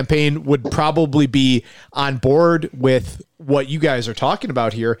Walton's campaign would probably be on board with what you guys are talking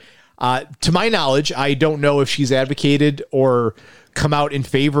about here. To my knowledge, I don't know if she's advocated or come out in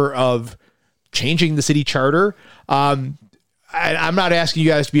favor of changing the city charter. I'm not asking you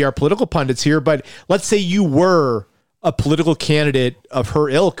guys to be our political pundits here, but let's say you were a political candidate of her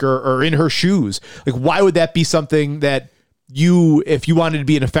ilk or in her shoes. Like, why would that be something that if you wanted to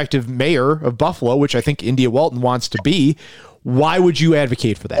be an effective mayor of Buffalo, which I think India Walton wants to be, why would you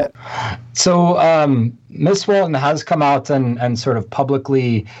advocate for that? So Ms. Walton has come out and sort of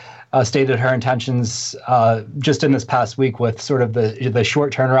publicly stated her intentions just in this past week with sort of the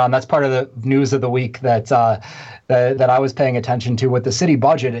short turnaround. That's part of the news of the week that I was paying attention to with the city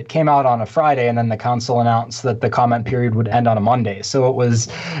budget. It came out on a Friday, and then the council announced that the comment period would end on a Monday. So it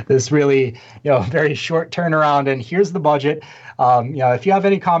was this really, very short turnaround. And here's the budget. If you have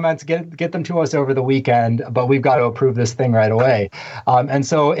any comments, get them to us over the weekend, but we've got to approve this thing right away. And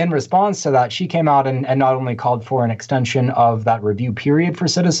so in response to that, she came out and not only called for an extension of that review period for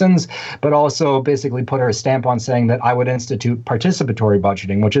citizens, but also basically put her stamp on saying that I would institute participatory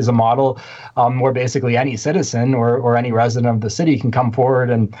budgeting, which is a model where basically any citizen or any resident of the city can come forward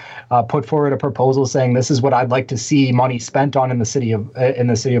and put forward a proposal saying, this is what I'd like to see money spent on in the city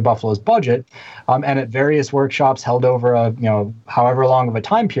of Buffalo's budget. And at various workshops held over however long of a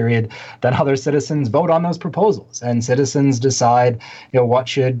time period, then other citizens vote on those proposals, and citizens decide, what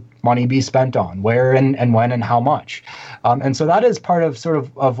should money be spent on, where and when and how much. And so that is part of sort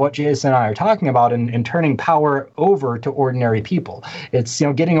of what Jason and I are talking about in turning power over to ordinary people. It's,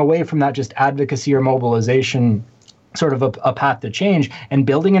 getting away from that just advocacy or mobilization sort of a path to change, and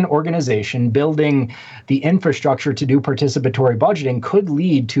building an organization, building the infrastructure to do participatory budgeting could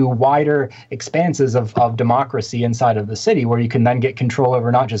lead to wider expanses of democracy inside of the city, where you can then get control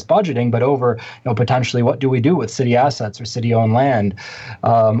over not just budgeting, but over, potentially what do we do with city assets or city-owned land,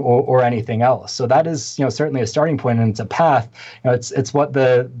 or anything else. So that is, certainly a starting point, and it's a path. It's what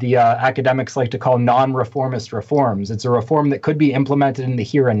the academics like to call non-reformist reforms. It's a reform that could be implemented in the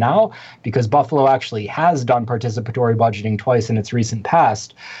here and now, because Buffalo actually has done participatory budgeting twice in its recent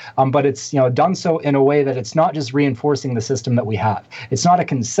past, but it's done so in a way that it's not just reinforcing the system that we have. It's not a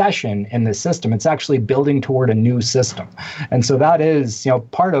concession in this system. It's actually building toward a new system, and so that is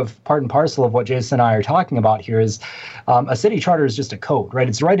part and parcel of what Jason and I are talking about here. Is a city charter is just a code, right?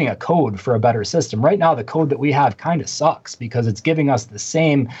 It's writing a code for a better system. Right now, the code that we have kind of sucks because it's giving us the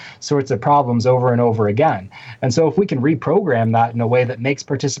same sorts of problems over and over again. And so if we can reprogram that in a way that makes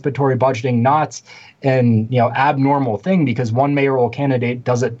participatory budgeting not an abnormal thing because one mayoral candidate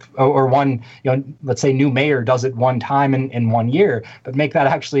does it, or one let's say new mayor does it one time in 1 year, but make that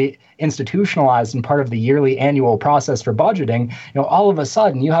actually institutionalized and part of the yearly annual process for budgeting, all of a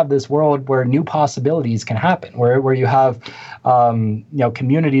sudden you have this world where new possibilities can happen, where you have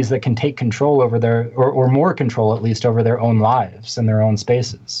communities that can take control over their, or more control at least, over their own lives and their own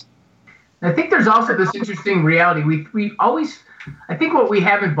spaces. I think there's also this interesting reality. We always, I think what we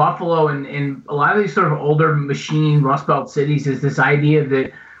have in Buffalo and in a lot of these sort of older machine Rust Belt cities is this idea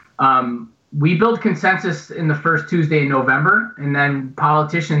that we build consensus in the first Tuesday in November, and then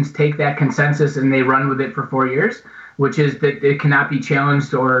politicians take that consensus and they run with it for 4 years, which is that it cannot be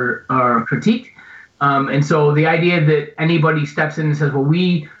challenged or critiqued. And so the idea that anybody steps in and says, well,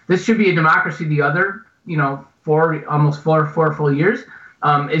 this should be a democracy the other, almost four full years,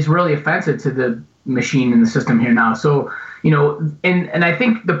 is really offensive to the machine and the system here now. So, and I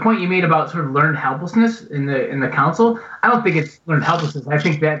think the point you made about sort of learned helplessness in the council, I don't think it's learned helplessness. I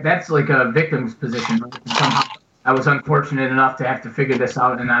think that's like a victim's position. Right? Somehow I was unfortunate enough to have to figure this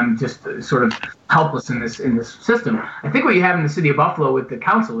out, and I'm just sort of helpless in this system. I think what you have in the city of Buffalo with the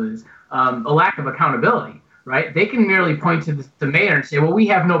council is a lack of accountability. Right? They can merely point to the mayor and say, well, we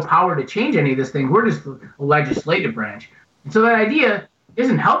have no power to change any of this thing. We're just a legislative branch. And so that idea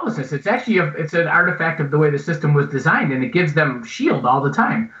isn't helplessness. It's actually it's an artifact of the way the system was designed, and it gives them shield all the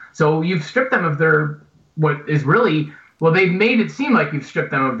time. So you've stripped them of their, what is really, well, they've made it seem like you've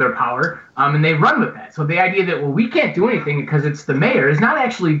stripped them of their power, and they run with that. So the idea that, well, we can't do anything because it's the mayor is not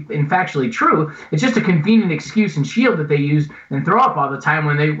actually factually true. It's just a convenient excuse and shield that they use and throw up all the time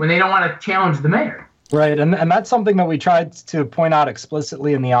when they don't want to challenge the mayor. Right, and that's something that we tried to point out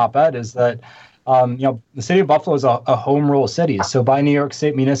explicitly in the op-ed is that the city of Buffalo is a home rule city. So by New York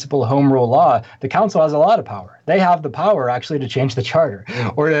State municipal home rule law, the council has a lot of power. They have the power actually to change the charter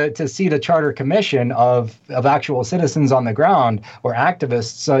or to see the charter commission of actual citizens on the ground or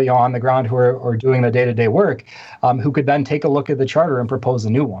activists on the ground who are doing the day-to-day work, who could then take a look at the charter and propose a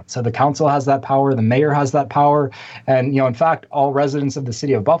new one. So the council has that power, the mayor has that power, and in fact, all residents of the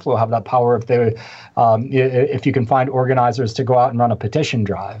city of Buffalo have that power if you can find organizers to go out and run a petition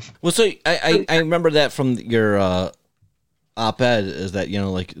drive. Well, so I remember that from your op-ed is that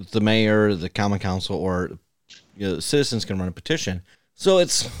like the mayor, the common council, or citizens can run a petition. So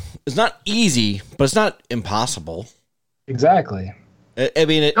it's not easy, but it's not impossible. Exactly. I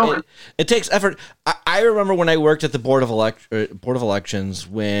mean, it takes effort. I remember when I worked at the Board of Elections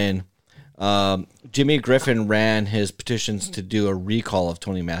when Jimmy Griffin ran his petitions to do a recall of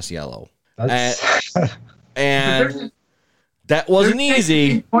Tony Masiello. And that wasn't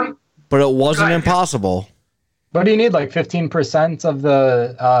easy, but it wasn't impossible. But do you need like 15% of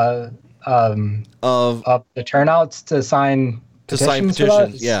the of the turnouts to sign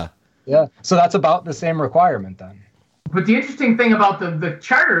petitions? Yeah. So that's about the same requirement then. But the interesting thing about the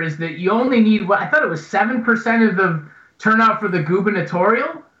charter is that you only need, I thought it was 7% of the turnout for the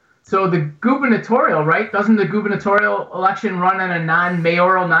gubernatorial. So the gubernatorial, right? Doesn't the gubernatorial election run in a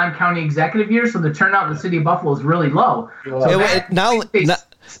non-mayoral, non-county executive year? So the turnout in the city of Buffalo is really low. So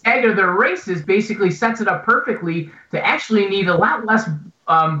stagger their races basically sets it up perfectly to actually need a lot less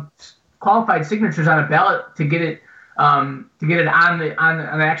qualified signatures on a ballot to get it on the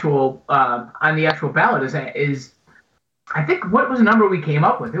actual ballot is I think what was the number we came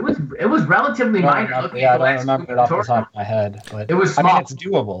up with? It was relatively minor. I don't remember it off the top of my head, but it was small. It's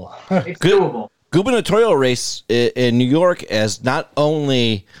doable. It's doable. Gubernatorial race in New York is not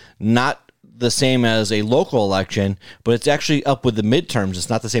only not the same as a local election, but it's actually up with the midterms. It's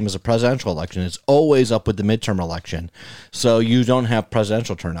not the same as a presidential election. It's always up with the midterm election. So you don't have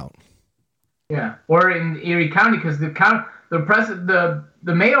presidential turnout. Yeah, or in Erie County, because the the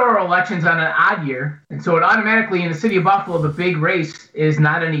mayoral election's on an odd year, and so it automatically, in the city of Buffalo, the big race is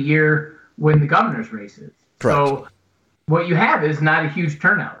not in a year when the governor's race is. Correct. So what you have is not a huge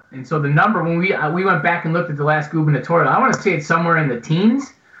turnout. And so the number, when we went back and looked at the last gubernatorial, I want to say it's somewhere in the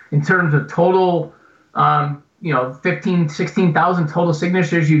teens in terms of total, 15, 16,000 total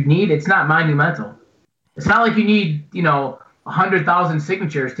signatures you'd need. It's not monumental. It's not like you need, 100,000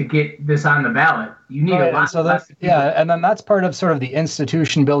 signatures to get this on the ballot. You need a lot. So and then that's part of sort of the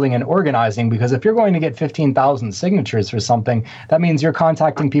institution building and organizing, because if you're going to get 15,000 signatures for something, that means you're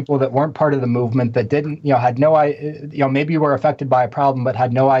contacting people that weren't part of the movement, that didn't, had no idea, maybe you were affected by a problem, but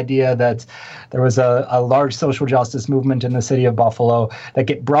had no idea that there was a large social justice movement in the city of Buffalo, that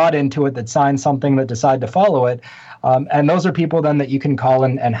get brought into it, that signed something, that decide to follow it. And those are people then that you can call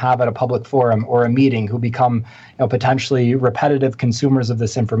and have at a public forum or a meeting, who become potentially repetitive consumers of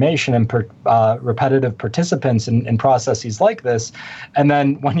this information and repetitive participants in processes like this. And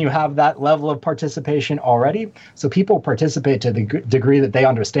then when you have that level of participation already, so people participate to the degree that they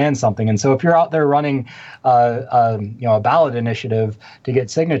understand something. And so if you're out there running a ballot initiative to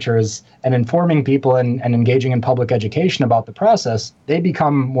get signatures and informing people and engaging in public education about the process, they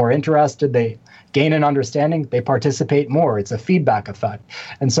become more interested. They gain an understanding, they participate more. It's a feedback effect.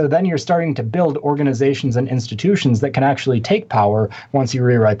 And so then you're starting to build organizations and institutions that can actually take power once you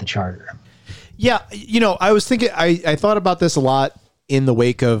rewrite the charter. Yeah, I was thinking, I thought about this a lot in the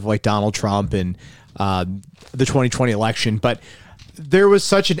wake of like Donald Trump and the 2020 election, but there was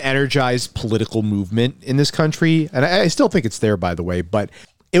such an energized political movement in this country, and I still think it's there, by the way, but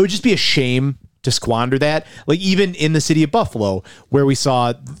it would just be a shame to squander that. Like even in the city of Buffalo, where we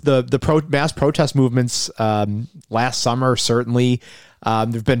saw the mass protest movements last summer, certainly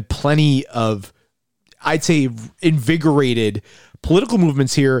there've been plenty of, I'd say, invigorated political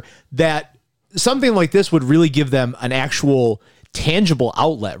movements here, that something like this would really give them an actual tangible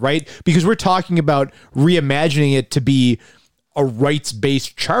outlet, right? Because we're talking about reimagining it to be a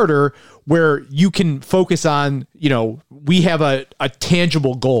rights-based charter where you can focus on, we have a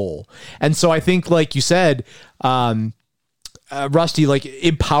tangible goal. And so I think, like you said, Rusty, like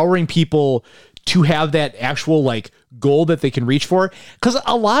empowering people to have that actual like goal that they can reach for. Because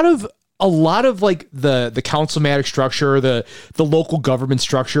a lot of like the councilmatic structure, the local government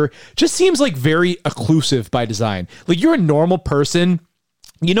structure just seems like very occlusive by design. Like you're a normal person,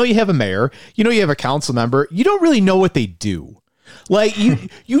 you have a mayor, you have a council member, you don't really know what they do. Like you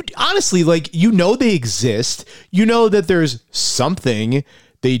honestly, like, they exist, that there's something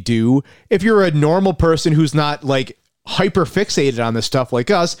they do. If you're a normal person who's not like hyper fixated on this stuff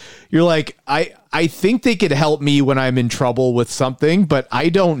like us, you're like, I think they could help me when I'm in trouble with something, but I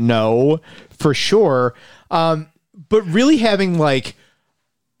don't know for sure. But really having like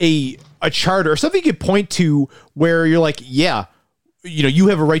a charter, something you could point to where you're like, yeah, you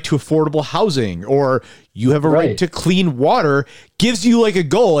have a right to affordable housing, or you have a right to clean water, gives you like a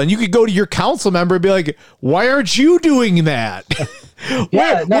goal. And you could go to your council member and be like, why aren't you doing that?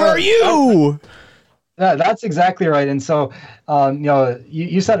 Where are you? That's exactly right. And so,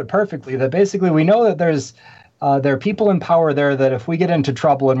 you said it perfectly, that basically we know that there are people in power there that if we get into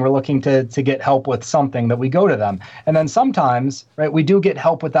trouble and we're looking to get help with something, that we go to them. And then sometimes, right, we do get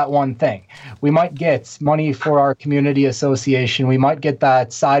help with that one thing. We might get money for our community association. We might get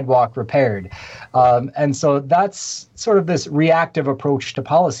that sidewalk repaired. And so that's sort of this reactive approach to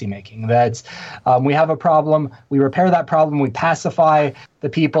policymaking, that we have a problem, we repair that problem, we pacify the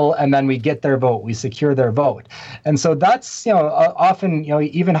people, and then we get their vote, we secure their vote. And so that's, often,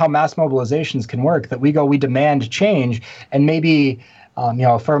 even how mass mobilizations can work, that we demand change, and maybe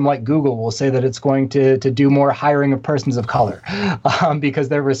a firm like Google will say that it's going to do more hiring of persons of color because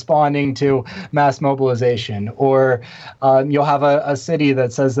they're responding to mass mobilization. Or you'll have a city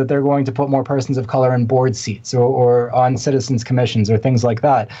that says that they're going to put more persons of color in board seats or on citizens commissions or things like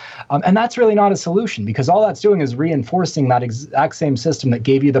that. And that's really not a solution, because all that's doing is reinforcing that exact same system that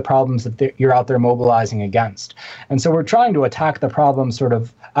gave you the problems that you're out there mobilizing against. And so we're trying to attack the problem sort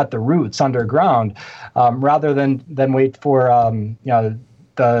of at the roots, underground, rather than wait for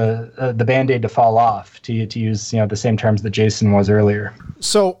the Band-Aid to fall off, to use the same terms that Jason was earlier.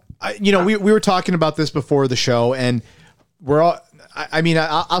 So we were talking about this before the show, and we're all,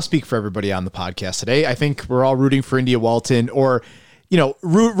 I'll speak for everybody on the podcast today. I think we're all rooting for India Walton, or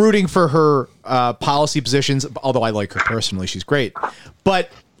rooting for her policy positions, although I like her personally, she's great.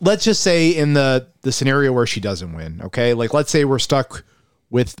 But let's just say in the scenario where she doesn't win, okay, like let's say we're stuck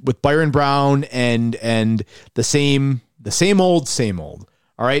with Byron Brown and the same old.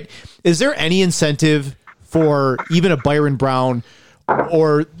 All right. Is there any incentive for even a Byron Brown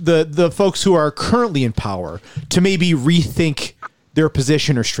or the folks who are currently in power to maybe rethink their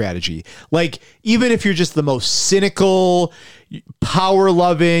position or strategy. Like, even if you're just the most cynical,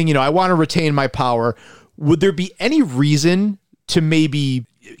 power-loving, I want to retain my power, would there be any reason to maybe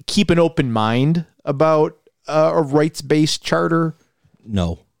keep an open mind about a rights-based charter?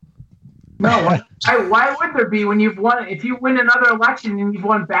 No. No, why would there be when you've won? If you win another election and you've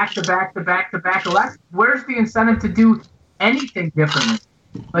won back-to-back elections, where's the incentive to do anything differently?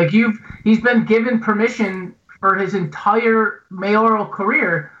 Like, he's been given permission for his entire mayoral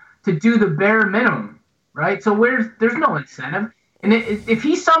career to do the bare minimum, right? So there's no incentive. And if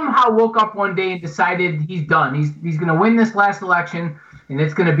he somehow woke up one day and decided he's done, he's going to win this last election and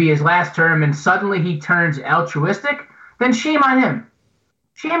it's going to be his last term, and suddenly he turns altruistic, then shame on him.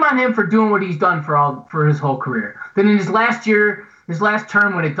 Shame on him for doing what he's done for his whole career. Then in his last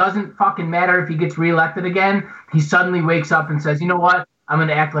term, when it doesn't fucking matter if he gets reelected again, he suddenly wakes up and says, you know what? I'm going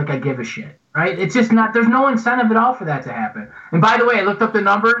to act like I give a shit, right? It's just not, there's no incentive at all for that to happen. And by the way, I looked up the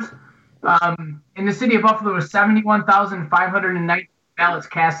numbers. In the city of Buffalo, there was 71,590 ballots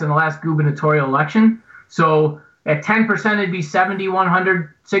cast in the last gubernatorial election. So at 10%, it'd be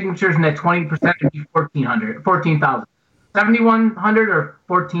 7,100 signatures, and at 20%, it'd be 14,000. 7,100 or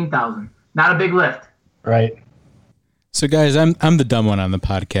 14,000. Not a big lift. Right. So, guys, I'm the dumb one on the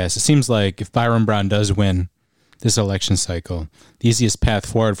podcast. It seems like if Byron Brown does win this election cycle, the easiest path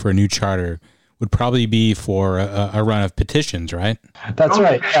forward for a new charter would probably be for a run of petitions, right? That's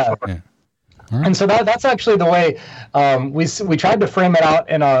right. Yeah. Right. And so that's actually the way we tried to frame it out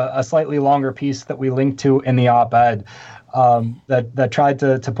in a slightly longer piece that we linked to in the op-ed. That tried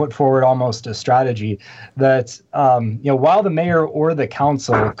to put forward almost a strategy that, while the mayor or the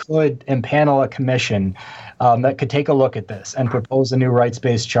council could impanel a commission that could take a look at this and propose a new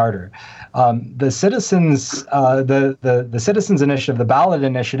rights-based charter, the citizens initiative, the ballot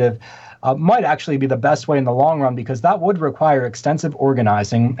initiative, might actually be the best way in the long run, because that would require extensive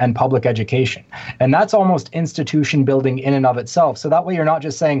organizing and public education. And that's almost institution building in and of itself. So that way you're not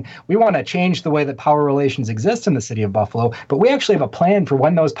just saying, we want to change the way that power relations exist in the city of Buffalo, but we actually have a plan for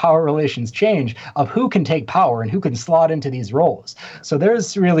when those power relations change of who can take power and who can slot into these roles. So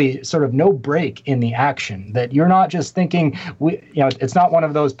there's really sort of no break in the action, that you're not just thinking, it's not one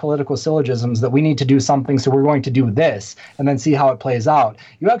of those political syllogisms that we need to do something, so we're going to do this and then see how it plays out.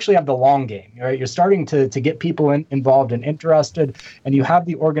 You actually have the long game, right? You're starting to get people involved and interested, and you have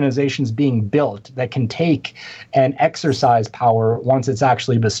the organizations being built that can take and exercise power once it's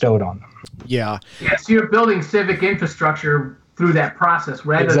actually bestowed on them. Yeah. So you're building civic infrastructure through that process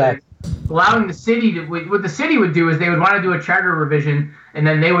rather than allowing the city to. What the city would do is they would want to do a charter revision, and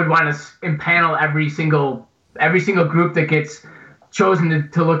then they would want to impanel every single group that gets chosen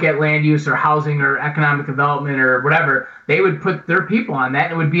to look at land use or housing or economic development or whatever. They would put their people on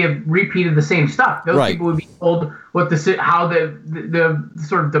that. It would be a repeat of the same stuff. Those people would be told how the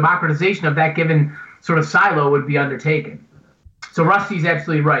sort of democratization of that given sort of silo would be undertaken. So Rusty's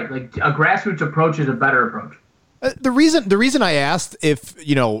absolutely right. Like, a grassroots approach is a better approach. The reason I asked if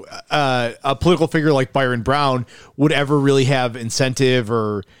a political figure like Byron Brown would ever really have incentive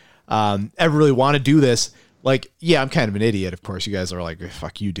or ever really want to do this. Like, yeah, I'm kind of an idiot. Of course, you guys are like,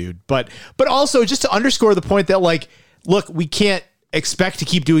 fuck you, dude. But also just to underscore the point that, like, look, we can't expect to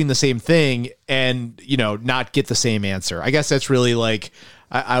keep doing the same thing and, not get the same answer. I guess that's really like,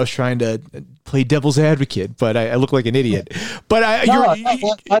 I was trying to play devil's advocate, but I look like an idiot. But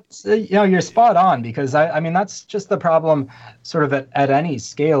you're spot on, because I mean, that's just the problem sort of at any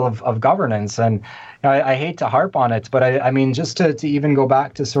scale of governance. And I hate to harp on it, but I mean, just to even go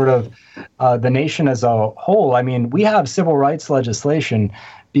back to sort of the nation as a whole, I mean, we have civil rights legislation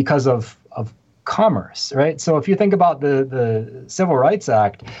because of commerce, right? So if you think about the Civil Rights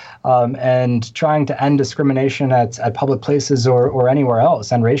Act and trying to end discrimination at public places or anywhere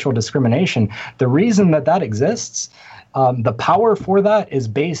else, and racial discrimination, the reason that exists, the power for that is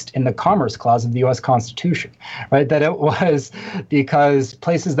based in the Commerce Clause of the U.S. Constitution, right? That it was because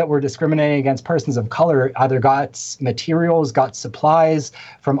places that were discriminating against persons of color either got materials, got supplies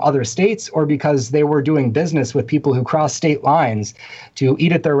from other states, or because they were doing business with people who crossed state lines to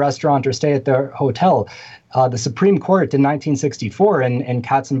eat at their restaurant or stay at their hotel. The Supreme Court in 1964 in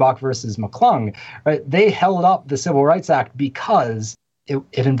Katzenbach versus McClung, right, they held up the Civil Rights Act because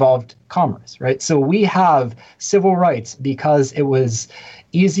it involved commerce, right? So we have civil rights because it was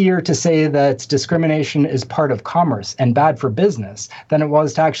easier to say that discrimination is part of commerce and bad for business than it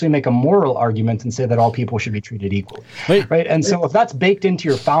was to actually make a moral argument and say that all people should be treated equally, right? And so if that's baked into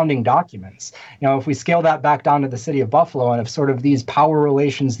your founding documents, if we scale that back down to the city of Buffalo, and if sort of these power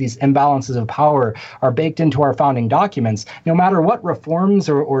relations, these imbalances of power are baked into our founding documents, no matter what reforms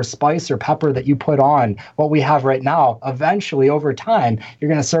or spice or pepper that you put on what we have right now, eventually over time, you're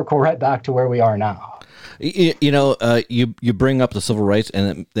going to circle right back to where we are now. You bring up the civil rights,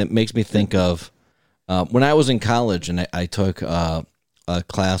 and it makes me think of when I was in college and I took a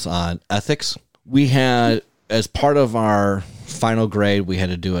class on ethics. We had, as part of our final grade, we had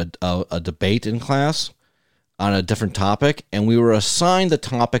to do a debate in class on a different topic, and we were assigned the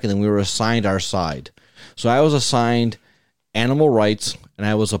topic, and then we were assigned our side. So I was assigned animal rights, and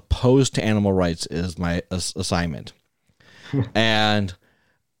I was opposed to animal rights is my assignment. And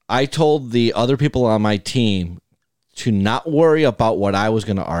I told the other people on my team to not worry about what I was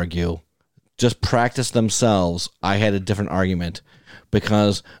going to argue, just practice themselves. I had a different argument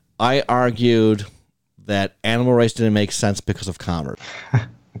because I argued that animal rights didn't make sense because of commerce,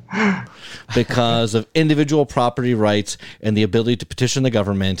 because of individual property rights and the ability to petition the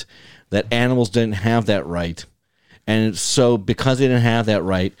government, that animals didn't have that right. And so because they didn't have that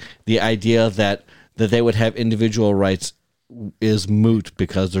right, the idea that they would have individual rights is moot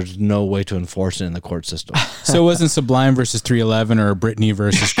because there's no way to enforce it in the court system. So it wasn't Sublime versus 311 or Britney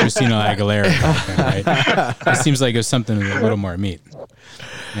versus Christina Aguilera, right? It seems like it was something with a little more meat.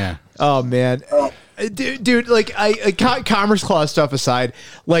 Yeah. Oh man, dude, like Commerce Clause stuff aside,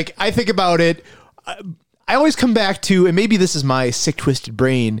 like I think about it. I always come back to, and maybe this is my sick, twisted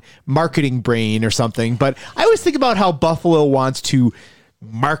brain, marketing brain or something, but I always think about how Buffalo wants to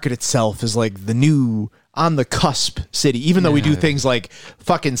market itself as like the new on the cusp city, even though we do things like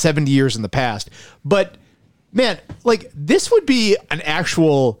fucking 70 years in the past. But man, like this would be an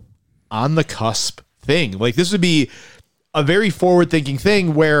actual on the cusp thing. Like this would be a very forward thinking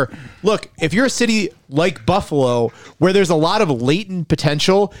thing where, look, if you're a city like Buffalo, where there's a lot of latent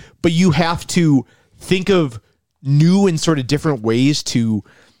potential, but you have to think of new and sort of different ways to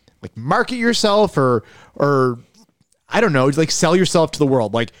like market yourself or I don't know, like sell yourself to the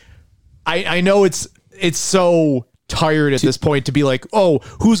world. Like I know it's so tired at this point to be like, oh,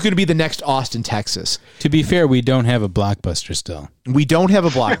 who's going to be the next Austin, Texas? To be fair, we don't have a Blockbuster still. We don't have a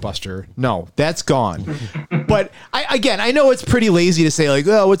Blockbuster. No, that's gone. But I know it's pretty lazy to say like,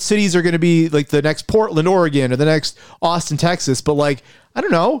 oh, what cities are going to be like the next Portland, Oregon, or the next Austin, Texas. But like, I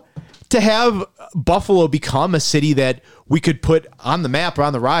don't know, to have Buffalo become a city that we could put on the map or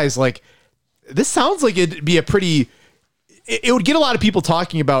on the rise, like this sounds like it'd be it would get a lot of people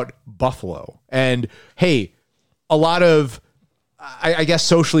talking about Buffalo. And hey, a lot of, I guess,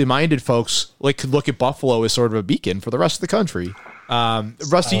 socially minded folks like could look at Buffalo as sort of a beacon for the rest of the country.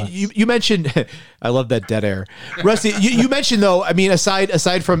 Rusty, you mentioned, I love that dead air. Rusty, you mentioned though, I mean,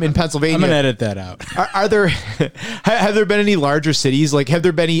 aside from in Pennsylvania, I'm gonna edit that out. Are there, have there been any larger cities? Like, have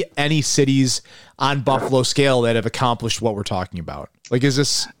there been any cities on Buffalo scale that have accomplished what we're talking about? Like,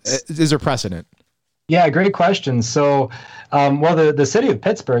 is there precedent? Yeah, great question. So, the city of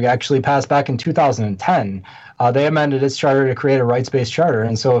Pittsburgh actually passed back in 2010. They amended its charter to create a rights-based charter.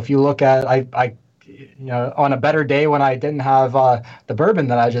 And so if you look at, on a better day when I didn't have the bourbon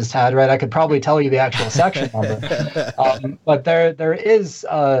that I just had, right, I could probably tell you the actual section number. But there is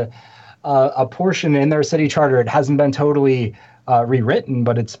a portion in their city charter. It hasn't been totally rewritten,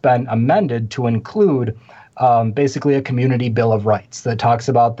 but it's been amended to include basically a community bill of rights that talks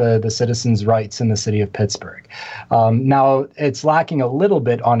about the citizens' rights in the city of Pittsburgh. Now, it's lacking a little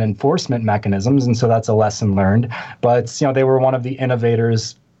bit on enforcement mechanisms, and so that's a lesson learned. But they were one of the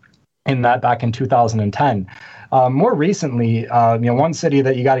innovators in that back in 2010. More recently, one city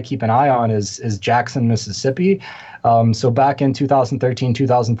that you got to keep an eye on is Jackson, Mississippi. So back in 2013,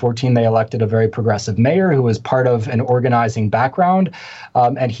 2014, they elected a very progressive mayor who was part of an organizing background.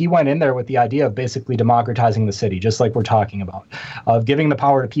 And he went in there with the idea of basically democratizing the city, just like we're talking about, of giving the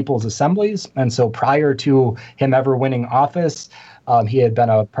power to people's assemblies. And so prior to him ever winning office, he had been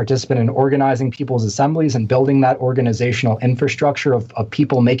a participant in organizing people's assemblies and building that organizational infrastructure of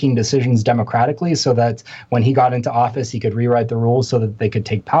people making decisions democratically so that when he got into office, he could rewrite the rules so that they could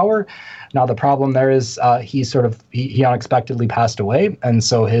take power. Now, the problem there is he sort of he unexpectedly passed away, and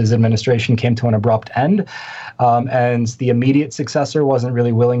so his administration came to an abrupt end. And the immediate successor wasn't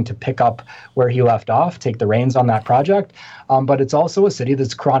really willing to pick up where he left off, take the reins on that project. But it's also a city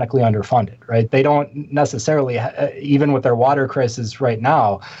that's chronically underfunded, right? They don't necessarily, even with their water crisis right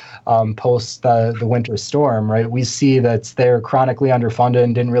now, post the winter storm, right? We see that they're chronically underfunded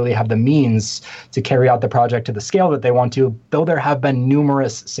and didn't really have the means to carry out the project to the scale that they want to, though there have been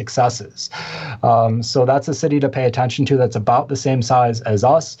numerous successes. So that's a city to pay attention to that's about the same size as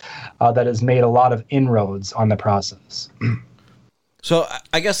us, that has made a lot of inroads on the process. So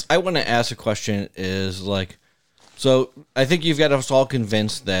I guess I want to ask a question is like, so I think you've got us all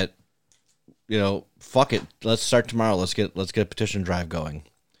convinced that, fuck it, let's start tomorrow. Let's get a petition drive going.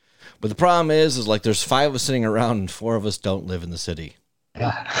 But the problem is like there's 5 of us sitting around and 4 of us don't live in the city.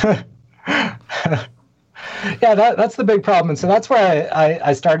 Yeah. Yeah, that's the big problem. And so that's where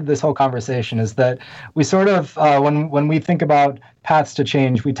I started this whole conversation, is that we sort of, when we think about paths to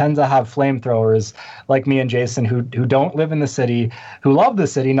change, we tend to have flamethrowers like me and Jason who don't live in the city, who love the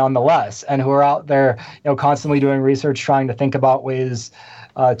city nonetheless, and who are out there, constantly doing research, trying to think about ways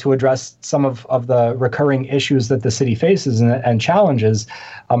to address some of the recurring issues that the city faces and challenges.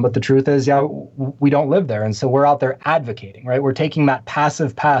 But the truth is, we don't live there. And so we're out there advocating, right? We're taking that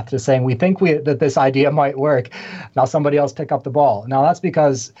passive path to saying, we think that this idea might work. Now somebody else pick up the ball. Now that's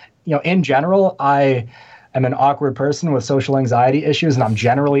because, in general, I am an awkward person with social anxiety issues, and I'm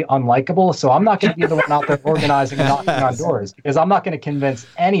generally unlikable. So I'm not going to be the one out there organizing and knocking on doors, because I'm not going to convince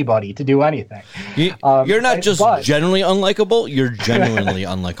anybody to do anything. You're not just generally unlikable, you're genuinely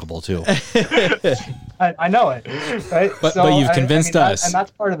unlikable too. I know it, right? But you've convinced us. And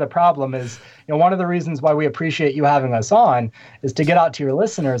that's part of the problem is, one of the reasons why we appreciate you having us on is to get out to your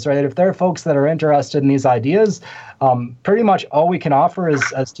listeners, right? If there are folks that are interested in these ideas, pretty much all we can offer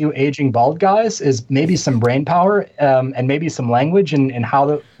as 2 aging bald guys is maybe some brain power and maybe some language and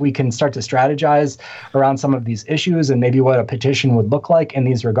how we can start to strategize around some of these issues and maybe what a petition would look like in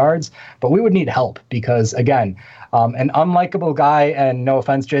these regards. But we would need help because, again, an unlikable guy, and no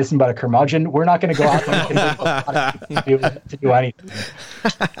offense, Jason, but a curmudgeon, we're not going to go out and convince to do anything.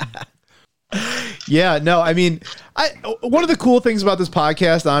 Yeah, no, I mean, one of the cool things about this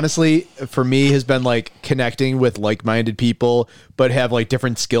podcast, honestly, for me, has been like connecting with like-minded people, but have like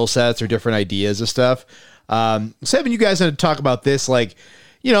different skill sets or different ideas of stuff. So having you guys to talk about this, like,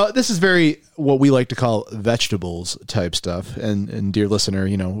 this is very what we like to call vegetables type stuff. And dear listener,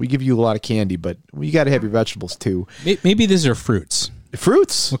 we give you a lot of candy, but you got to have your vegetables too. Maybe these are fruits.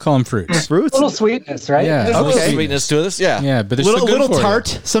 Fruits? We'll call them fruits. Fruits? A little sweetness, right? Yeah. There's a little sweetness to this, yeah. Yeah, but there's a little for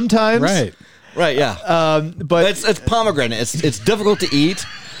tart you. sometimes. Right, yeah. But it's pomegranate. It's difficult to eat,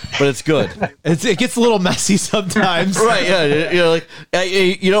 but it's good. It gets a little messy sometimes. Right, yeah. You're like,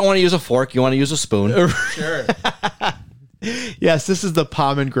 you don't want to use a fork. You want to use a spoon. Sure. Yes, this is the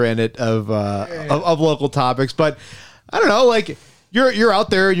pomegranate of local topics. But I don't know, like, you're out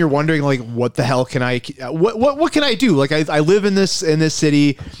there and you're wondering, like, what the hell can what can I do? Like, I live in this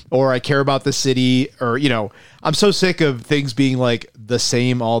city, or I care about the city, or, I'm so sick of things being like the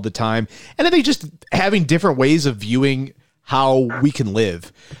same all the time. And I think just having different ways of viewing how we can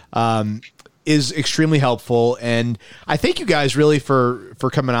live is extremely helpful. And I thank you guys really for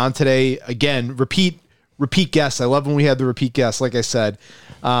coming on today. Again, repeat guests. I love when we had the repeat guests, like I said.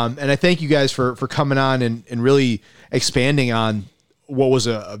 And I thank you guys for coming on and really expanding on what was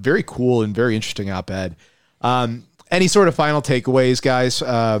a very cool and very interesting op-ed. Any sort of final takeaways, guys,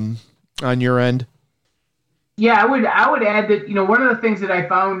 on your end? Yeah, I would add that, one of the things that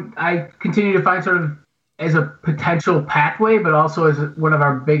I continue to find sort of as a potential pathway, but also as one of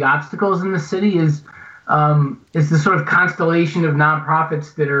our big obstacles in the city is the sort of constellation of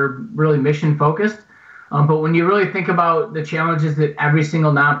nonprofits that are really mission focused. But when you really think about the challenges that every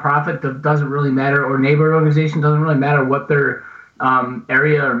single nonprofit doesn't really matter, or neighborhood organization, doesn't really matter what their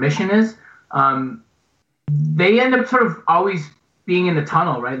area or mission is, they end up sort of always being in the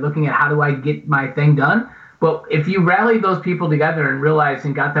tunnel, right? Looking at how do I get my thing done. But if you rally those people together and realize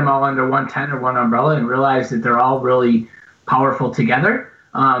and got them all under one tent or one umbrella and realize that they're all really powerful together,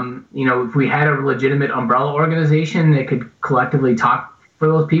 if we had a legitimate umbrella organization that could collectively talk for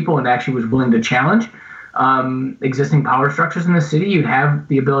those people and actually was willing to challenge existing power structures in the city, you'd have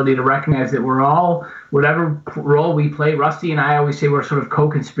the ability to recognize that we're all, whatever role we play, Rusty and I always say we're sort of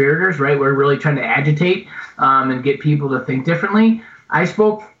co-conspirators, right? We're really trying to agitate and get people to think differently. I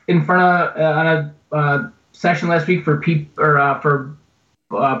spoke in front of on a session last week for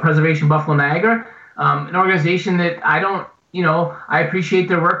Preservation Buffalo Niagara, an organization that I appreciate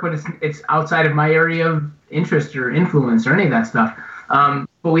their work, but it's outside of my area of interest or influence or any of that stuff.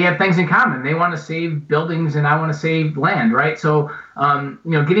 but we have things in common. They want to save buildings, and I want to save land, right? So,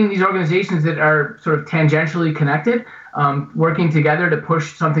 getting these organizations that are sort of tangentially connected, working together to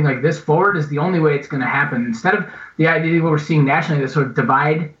push something like this forward is the only way it's going to happen. Instead of the idea what we're seeing nationally, this sort of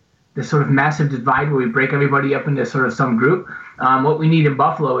divide, this sort of massive divide where we break everybody up into sort of some group. What we need in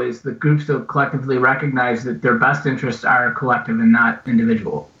Buffalo is the groups to collectively recognize that their best interests are collective and not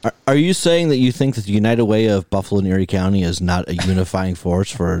individual. Are you saying that you think that the United Way of Buffalo and Erie County is not a unifying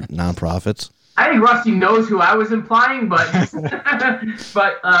force for nonprofits? I think Rusty knows who I was implying, but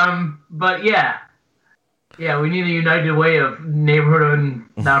but yeah, we need a united way of neighborhood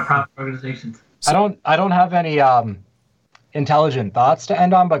and nonprofit organizations. I don't have any intelligent thoughts to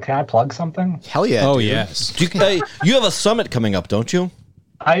end on, but can I plug something? Hell yeah. Oh, dude. yes. You have a summit coming up, don't you?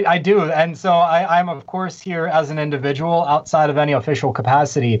 I do. And so I'm, of course, here as an individual outside of any official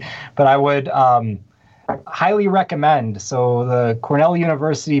capacity, but I would highly recommend. So the Cornell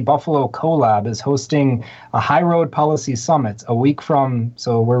University Buffalo CoLab is hosting a High Road Policy Summit a week from,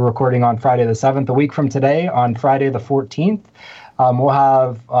 so we're recording on Friday the 7th, a week from today on Friday the 14th. We'll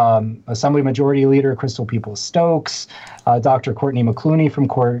have Assembly Majority Leader Crystal Peoples-Stokes, Dr. Courtney McClooney from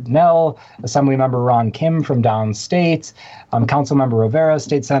Cornell, Assemblymember Ron Kim from downstate, Councilmember Rivera,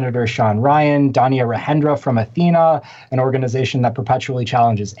 State Senator Sean Ryan, Dania Rahendra from Athena, an organization that perpetually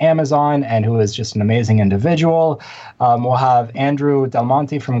challenges Amazon and who is just an amazing individual. We'll have Andrew Del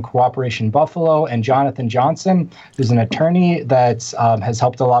Monte from Cooperation Buffalo and Jonathan Johnson, who's an attorney that has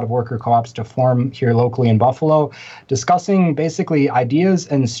helped a lot of worker co-ops to form here locally in Buffalo, discussing basically ideas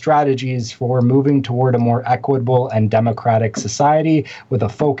and strategies for moving toward a more equitable and democratic society with a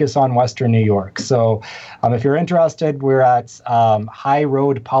focus on Western New York. So if you're interested, we're at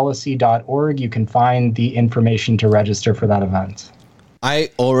highroadpolicy.org. You can find the information to register for that event.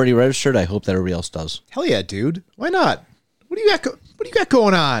 I already registered. I hope that everybody else does. Hell yeah, dude. Why not? What do you got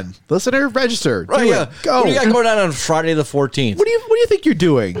going on? Listener, register. Right, Do yeah. it. Go. What do you got going on Friday the 14th? What do you think you're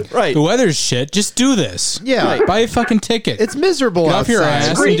doing? Right. The weather's shit. Just do this. Yeah. Right. Buy a fucking ticket. It's miserable Get off outside. your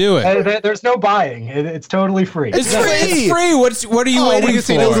ass and do it. There's no buying. It's totally free. It's free. It's free. What are you Oh, we waiting can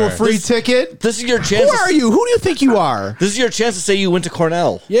see a little for? free ticket. This is your Who chance. are you? Who do you think you are? This is your chance to say you went to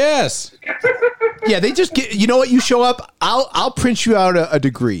Cornell. Yes. Yeah, they just get. You know what? You show up. I'll print you out a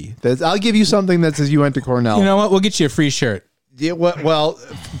degree. I'll give you something that says you went to Cornell. You know what? We'll get you a free shirt. Yeah, well,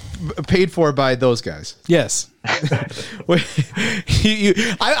 paid for by those guys. Yes. I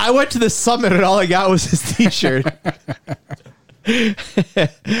went to the summit and all I got was his T-shirt.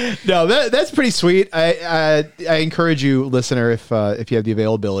 No, that's pretty sweet. I encourage you, listener, if you have the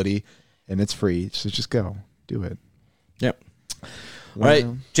availability and it's free, so just go do it. Yep. All right,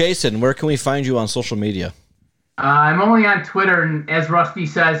 Jason, where can we find you on social media? I'm only on Twitter, and as Rusty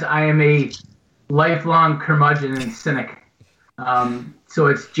says, I am a lifelong curmudgeon and cynic. So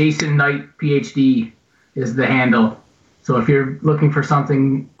it's Jason Knight, PhD, is the handle. So if you're looking for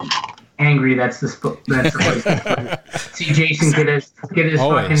something angry, that's the place. See Jason get his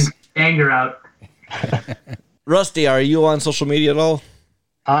fucking anger out. Rusty, are you on social media at all?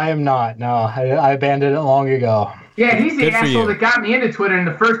 I am not. No, I abandoned it long ago. Yeah, he's the Good for asshole you. that got me into Twitter in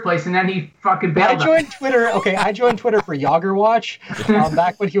the first place, and then he fucking I bailed on me. joined Twitter. Okay, I joined Twitter for Yager Watch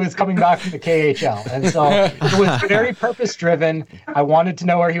back when he was coming back from the KHL, and so it was very purpose driven. I wanted to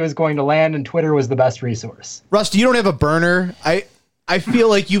know where he was going to land, and Twitter was the best resource. Rusty, you don't have a burner. I feel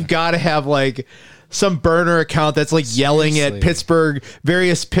like you've got to have like some burner account that's like yelling at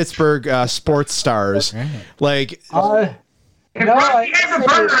various Pittsburgh sports stars. Right. Like, If No, Rusty has a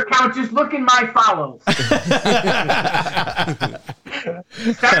burner account, just look in my follows.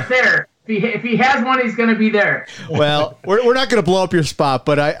 Start there. If he has one, he's going to be there. well, we're not going to blow up your spot,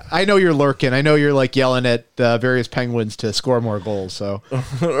 but I know you're lurking. I know you're like yelling at various Penguins to score more goals. So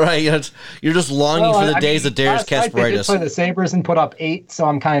Right, you're just longing for the days of Darius last night they did play Kasparaitis. the Sabres and put up 8, so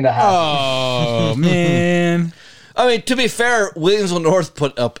I'm kind of happy. Oh man. I mean, to be fair, Williamsville North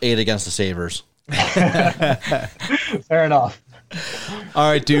put up 8 against the Sabres. Fair enough. all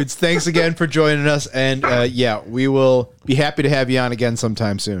right, dudes, thanks again for joining us, and we will be happy to have you on again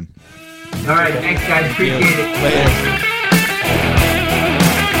sometime soon. All right, thanks, guys. Appreciate it. Later.